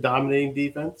Francisco with the dominating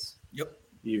defense. Yep.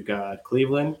 You've got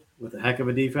Cleveland with a heck of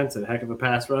a defense and a heck of a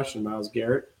pass rush and Myles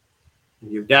Garrett.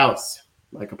 And you have Dallas,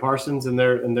 Micah Parsons in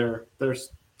their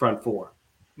front four.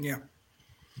 Yeah.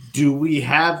 Do we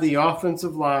have the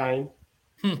offensive line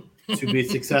to be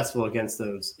successful against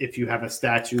those if you have a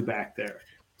statue back there?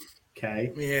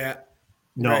 Okay. Yeah.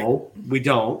 No, we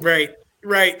don't. Right.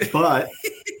 But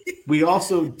we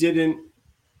also didn't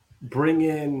bring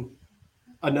in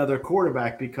another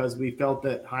quarterback because we felt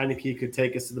that Heineke could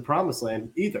take us to the promised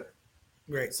land either.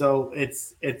 Right. So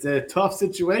it's a tough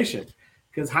situation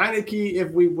because Heineke,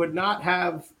 if we would not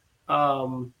have,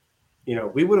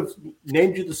 we would have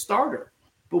named you the starter,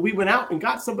 but we went out and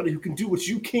got somebody who can do what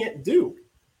you can't do.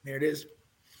 There it is.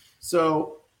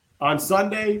 So on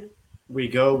Sunday, we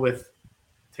go with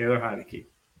Taylor Heineke.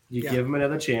 You give him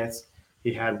another chance.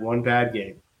 He had one bad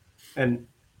game. And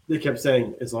they kept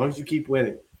saying, as long as you keep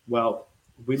winning. Well,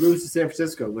 we lose to San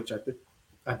Francisco, which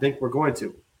I think we're going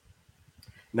to.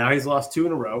 Now he's lost 2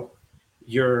 in a row.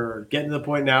 You're getting to the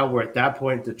point now where at that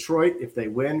point, Detroit, if they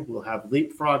win, will have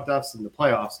leapfrogged us in the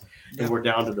playoffs. And we're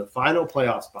down to the final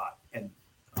playoff spot. And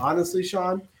honestly,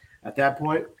 Sean, at that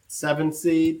point, 7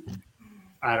 seed,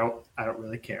 I don't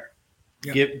really care.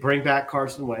 Yep. Bring back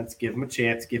Carson Wentz, give him a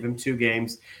chance, give him 2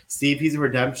 games, see if he's a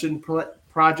redemption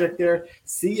project there,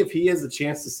 see if he has a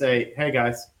chance to say, hey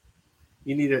guys,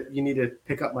 you need to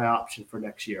pick up my option for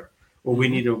next year, or we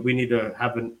need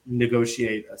to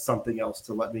negotiate something else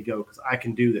to let me go because I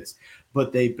can do this.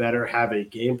 But they better have a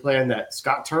game plan that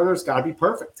Scott Turner's got to be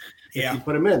perfect. If you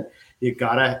put him in, you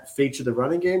got to feature the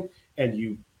running game, and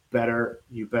you better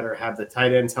have the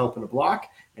tight ends helping to block,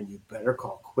 and you better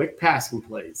call quick passing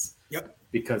plays. Yep.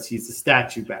 Because he's a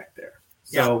statue back there.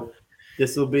 So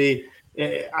this will be –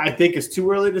 I think it's too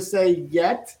early to say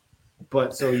yet,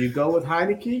 but so you go with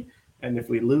Heineke, and if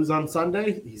we lose on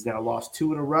Sunday, he's now lost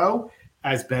 2 in a row.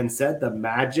 As Ben said, the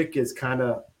magic is kind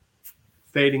of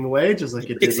fading away, just like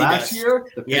The it did pixie last dust. year.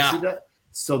 The pixie Yeah. dust.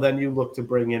 So then you look to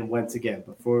bring in Wentz again.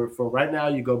 But for right now,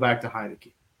 you go back to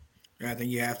Heineke. I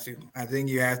think you have to. I think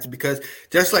you have to because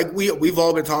just like we've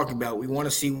all been talking about, we want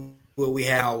to see what we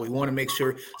have. We want to make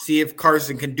sure see if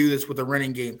Carson can do this with a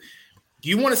running game. Do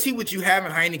you want to see what you have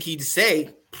in Heineke to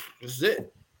say? This is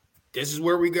it. This is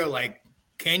where we go. Like,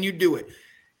 can you do it?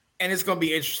 And it's going to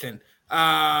be interesting. They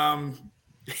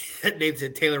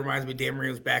said Taylor reminds me of Dan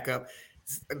Marino's backup.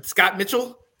 Scott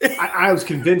Mitchell. I was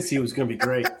convinced he was going to be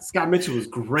great. Scott Mitchell was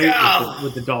great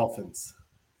with the Dolphins.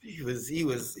 He was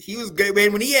good,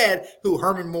 man. When he had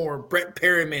Herman Moore, Brett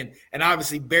Perriman, and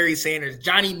obviously Barry Sanders,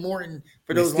 Johnny Morton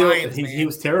for those Lions, man. He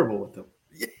was terrible with them.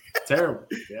 Terrible.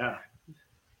 Yeah.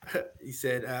 He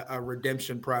said a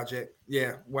redemption project.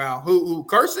 Yeah. Wow. Who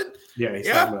Carson? Yeah.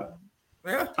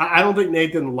 Yeah. I don't think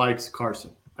Nathan likes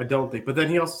Carson. I don't think. But then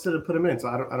he also said to put him in, so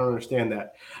I don't understand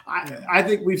that. I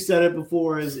think we've said it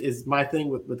before. Is my thing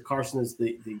with Carson is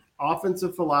the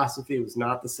offensive philosophy was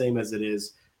not the same as it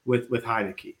is with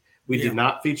Heineke. We did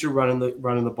not feature running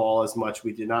the ball as much.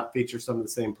 We did not feature some of the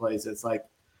same plays. It's like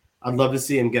I'd love to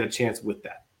see him get a chance with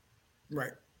that.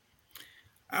 Right.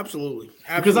 Absolutely.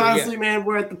 Because honestly, man,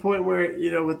 we're at the point where,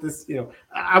 with this,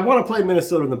 I want to play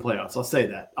Minnesota in the playoffs. I'll say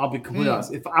that. I'll be completely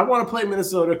honest. If I want to play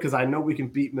Minnesota because I know we can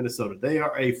beat Minnesota, they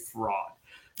are a fraud.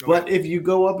 Okay. But if you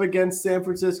go up against San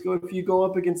Francisco, if you go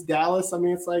up against Dallas, I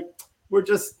mean, it's like we're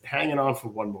just hanging on for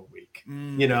one more week.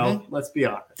 Let's be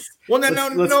honest. Well,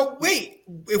 no, wait.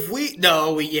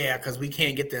 Because we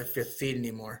can't get that fifth seed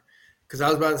anymore. Because I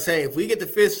was about to say, if we get the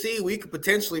fifth seed, we could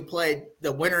potentially play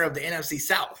the winner of the NFC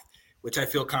South, which I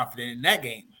feel confident in that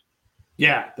game.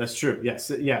 Yeah, that's true.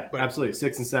 Yes, yeah, absolutely.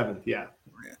 6th and 7th, yeah.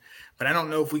 But I don't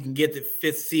know if we can get the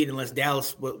fifth seed unless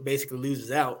Dallas basically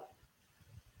loses out.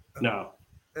 No.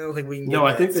 I don't think we can get that.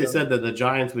 I think they said that the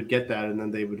Giants would get that, and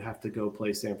then they would have to go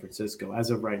play San Francisco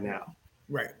as of right now.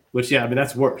 Right. Which,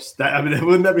 that's worse.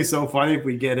 Wouldn't that be so funny if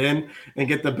we get in and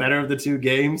get the better of the two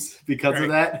games because of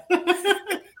that?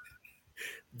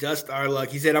 Just our luck.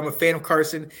 He said, I'm a fan of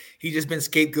Carson. He's just been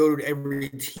scapegoated every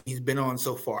team he's been on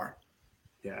so far.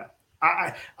 Yeah.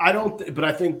 I don't, but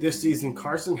I think this season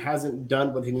Carson hasn't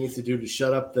done what he needs to do to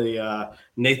shut up the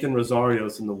Nathan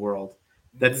Rosarios in the world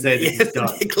that said he's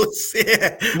done. Nicholas,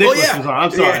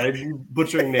 I'm sorry, I'm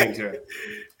butchering names here.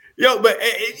 But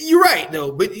you're right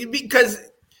though. But because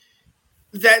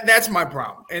that's my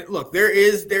problem. And look, there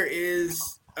is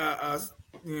a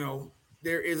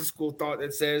school of thought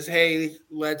that says, hey,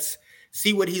 let's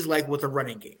see what he's like with a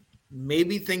running game.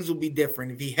 Maybe things will be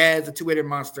different if he has a two-headed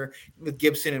monster with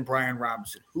Gibson and Brian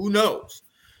Robinson. Who knows?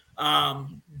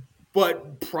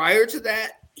 But prior to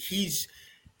that,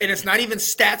 and it's not even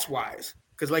stats-wise,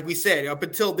 because like we said, up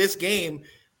until this game,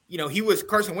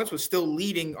 Carson Wentz was still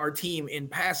leading our team in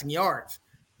passing yards.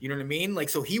 You know what I mean? Like,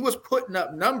 so he was putting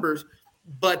up numbers,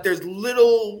 but there's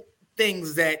little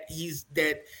things that he's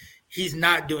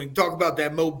not doing. Talk about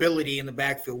that mobility in the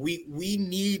backfield. We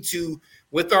need to,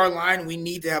 with our line, we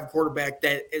need to have a quarterback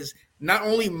that is not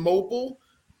only mobile,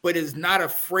 but is not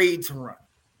afraid to run.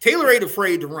 Taylor ain't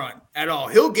afraid to run at all.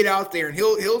 He'll get out there and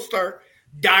he'll start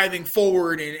diving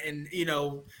forward and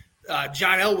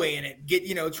John Elway in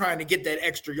it, trying to get that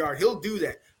extra yard. He'll do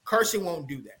that. Carson won't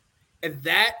do that. And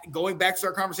that, going back to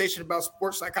our conversation about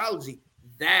sports psychology,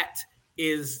 that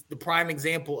is the prime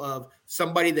example of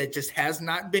somebody that just has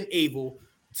not been able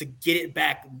to get it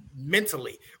back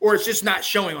mentally, or it's just not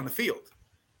showing on the field.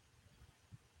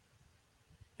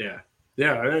 Yeah.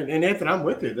 And Nathan, I'm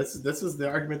with you. This is the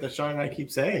argument that Sean and I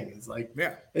keep saying. It's like,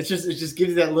 it just gives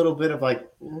you that little bit of like,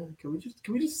 can we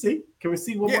just see? Can we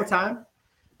see one more time?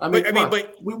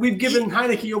 We've given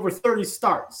Heineke over 30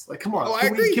 starts. Like, come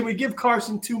on. Can we give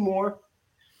Carson 2 more?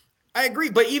 I agree.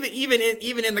 But even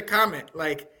in the comment,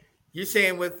 like, you're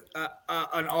saying with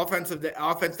an offense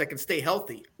that can stay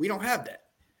healthy, we don't have that.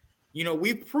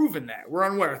 We've proven that. We're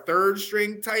on our third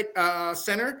string tight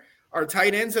center. Our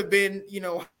tight ends have been,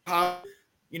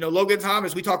 Logan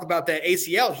Thomas. We talk about that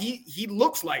ACL. He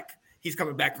looks like he's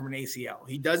coming back from an ACL.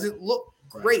 He doesn't look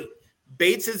great.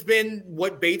 Bates has been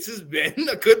what Bates has been,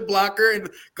 a good blocker and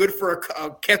good for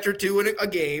a catch or two in a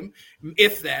game,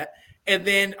 if that. And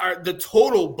then the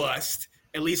total bust,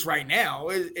 at least right now,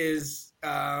 is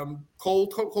Cole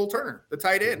Turner, the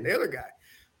tight end, the other guy.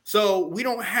 So we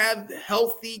don't have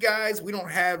healthy guys. We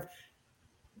don't have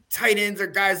tight ends or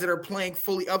guys that are playing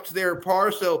fully up to their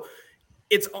par. So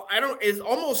it's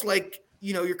almost like,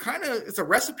 it's a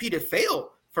recipe to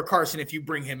fail for Carson if you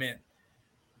bring him in.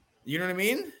 You know what I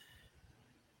mean?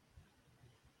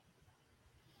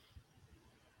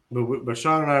 But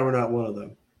Sean and I were not one of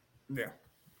them. Yeah.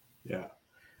 Yeah.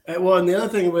 Well, and the other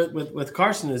thing with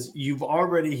Carson is he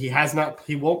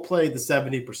won't play the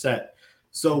 70%.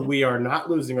 So we are not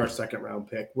losing our second round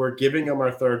pick. We're giving him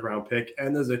our third round pick,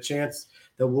 and there's a chance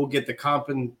that we'll get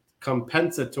the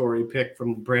compensatory pick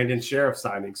from Brandon Sheriff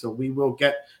signing. So we will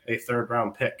get a third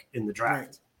round pick in the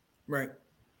draft. Right.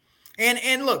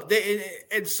 And look,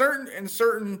 in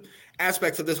certain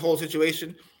aspects of this whole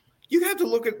situation, you have to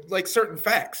look at like certain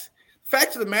facts.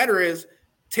 Fact of the matter is,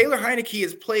 Taylor Heineke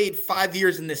has played 5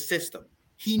 years in this system.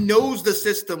 He knows the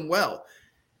system well.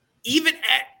 Even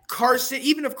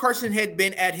if Carson had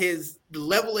been at the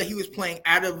level that he was playing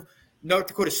out of North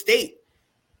Dakota State,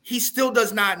 he still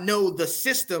does not know the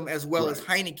system as well as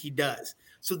Heineke does.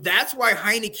 So that's why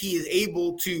Heineke is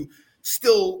able to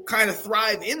still kind of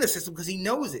thrive in the system, because he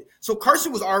knows it. So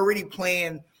Carson was already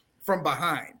playing from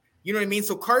behind. You know what I mean?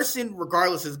 So Carson,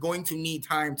 regardless, is going to need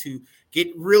time to get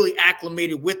really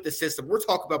acclimated with the system. We're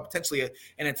talking about potentially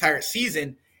an entire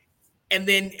season. And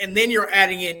then you're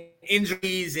adding in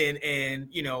injuries and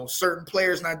certain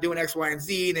players not doing X, Y, and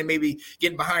Z, and then maybe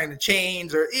getting behind the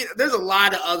chains, or there's a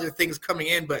lot of other things coming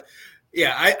in. But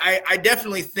yeah, I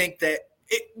definitely think that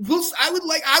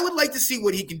I would like to see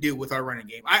what he can do with our running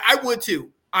game. I would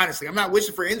too, honestly. I'm not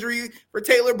wishing for injury for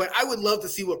Taylor, but I would love to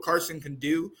see what Carson can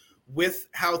do with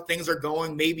how things are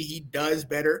going. Maybe he does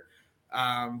better.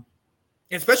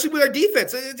 Especially with our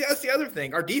defense. That's the other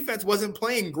thing. Our defense wasn't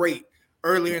playing great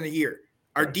earlier in the year.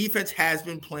 Our defense has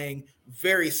been playing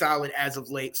very solid as of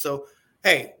late. So,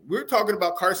 hey, we're talking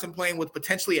about Carson playing with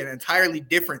potentially an entirely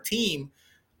different team,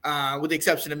 with the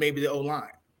exception of maybe the O-line.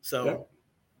 So,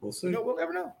 we'll see. We'll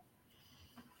never know.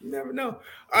 You never know.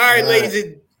 All right, let's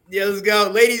go.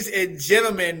 Ladies and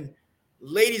gentlemen,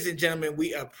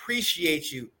 we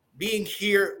appreciate you being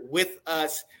here with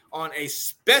us on a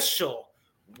special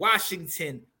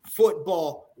Washington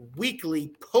Football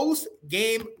Weekly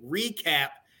post-game recap.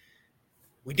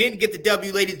 We didn't get the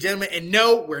W, ladies and gentlemen, and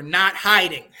no, we're not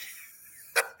hiding.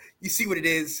 You see what it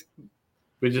is.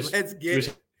 We just had to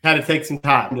take some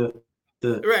time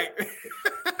to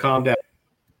calm down.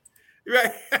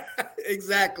 Right.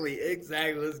 Exactly.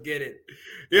 Let's get it.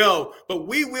 But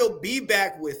we will be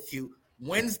back with you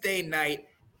Wednesday night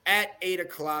at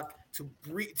 8:00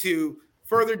 to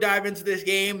further dive into this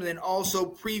game, and then also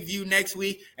preview next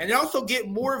week, and then also get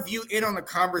more of you in on the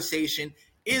conversation.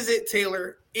 Is it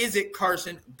Taylor? Is it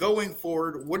Carson going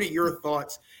forward? What are your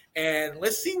thoughts? And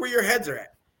let's see where your heads are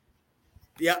at.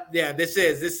 Yeah. This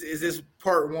is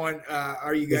part one.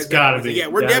 Are you guys? It's gotta be. Yeah,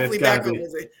 we're definitely back on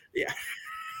Wednesday. Yeah.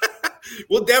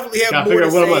 We'll definitely have more to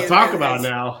say. What I'm going to talk about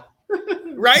now.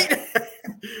 Right?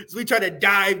 So we try to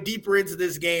dive deeper into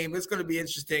this game. It's going to be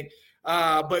interesting.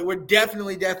 But we're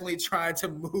definitely trying to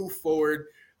move forward.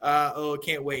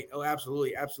 Can't wait. Oh,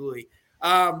 absolutely.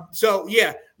 So,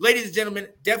 yeah, ladies and gentlemen,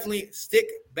 definitely stick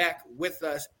back with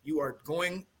us. You are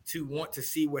going to want to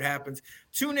see what happens.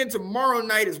 Tune in tomorrow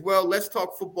night as well. Let's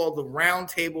Talk Football, the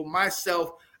Roundtable.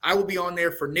 Myself, I will be on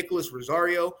there for Nicholas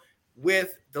Rosario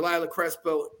with Delilah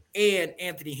Crespo and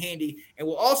Anthony Handy. And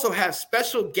we'll also have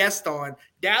special guest on,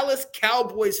 Dallas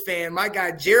Cowboys fan, my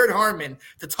guy Jared Harmon,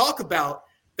 to talk about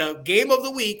the game of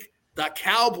the week, the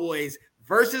Cowboys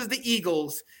versus the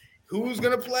Eagles. Who's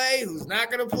going to play? Who's not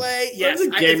going to play? Yes,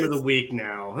 it's the game of the week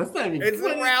now. That's not even. It's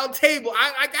a round table.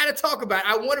 I got to talk about it.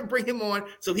 I want to bring him on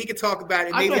so he can talk about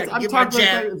it. Maybe I can give my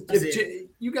jab.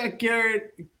 You got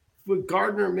Garrett with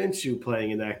Gardner Minshew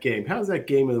playing in that game. How's that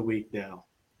game of the week now?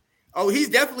 Oh, he's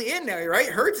definitely in there, right?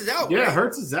 Hurts is out. Yeah, right?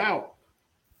 Hurts is out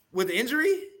with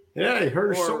injury. Yeah, he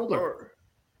hurt his shoulder.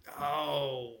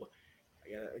 I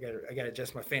got to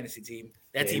adjust my fantasy team.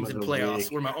 That team's in playoffs.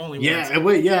 We're my only ones.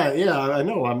 Yeah, I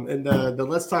know. I'm in the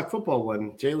Let's Talk Football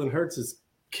one. Jalen Hurts is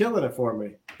killing it for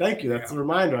me. Thank you. That's a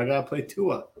reminder. I got to play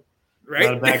Tua. Right.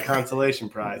 Not a bad consolation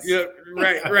prize. Yeah,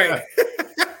 right.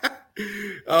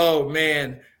 Oh,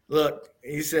 man. Look,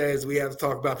 he says we have to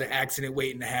talk about the accident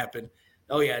waiting to happen.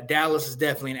 Oh, yeah, Dallas is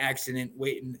definitely an accident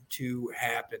waiting to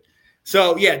happen.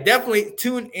 So, yeah, definitely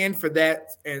tune in for that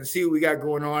and see what we got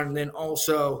going on. And then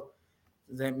also,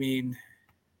 does that mean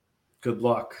good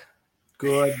luck?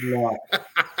 Good luck.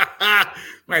 I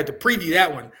might have to preview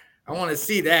that one. I want to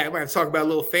see that. I might have to talk about a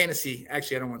little fantasy.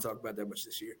 Actually, I don't want to talk about that much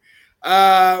this year.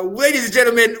 Ladies and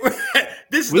gentlemen,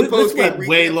 this is the post game.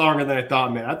 Way longer than I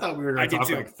thought, man. I thought we were going to talk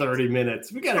like 30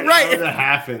 minutes. We got an hour and a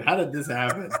half in. How did this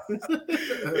happen? Once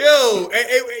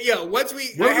we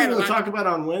what are we going to talk about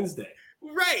on Wednesday?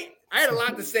 Right. I had a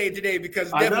lot to say today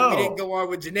because definitely we didn't go on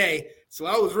with Janae. So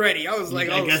I was ready. I was like,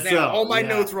 all my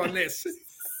notes were on this.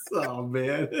 Oh,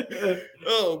 man.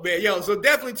 So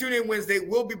definitely tune in Wednesday.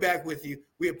 We'll be back with you.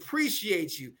 We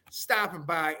appreciate you stopping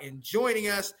by and joining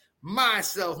us.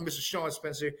 myself, Mr. Sean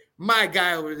Spencer, my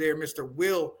guy over there, Mr.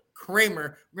 Will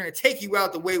Kramer. We're going to take you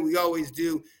out the way we always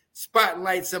do,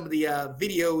 spotlight some of the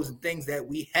videos and things that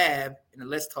we have in the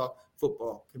Let's Talk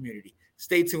Football community.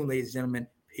 Stay tuned, ladies and gentlemen.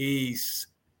 Peace.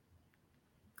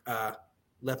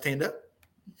 Left hand up.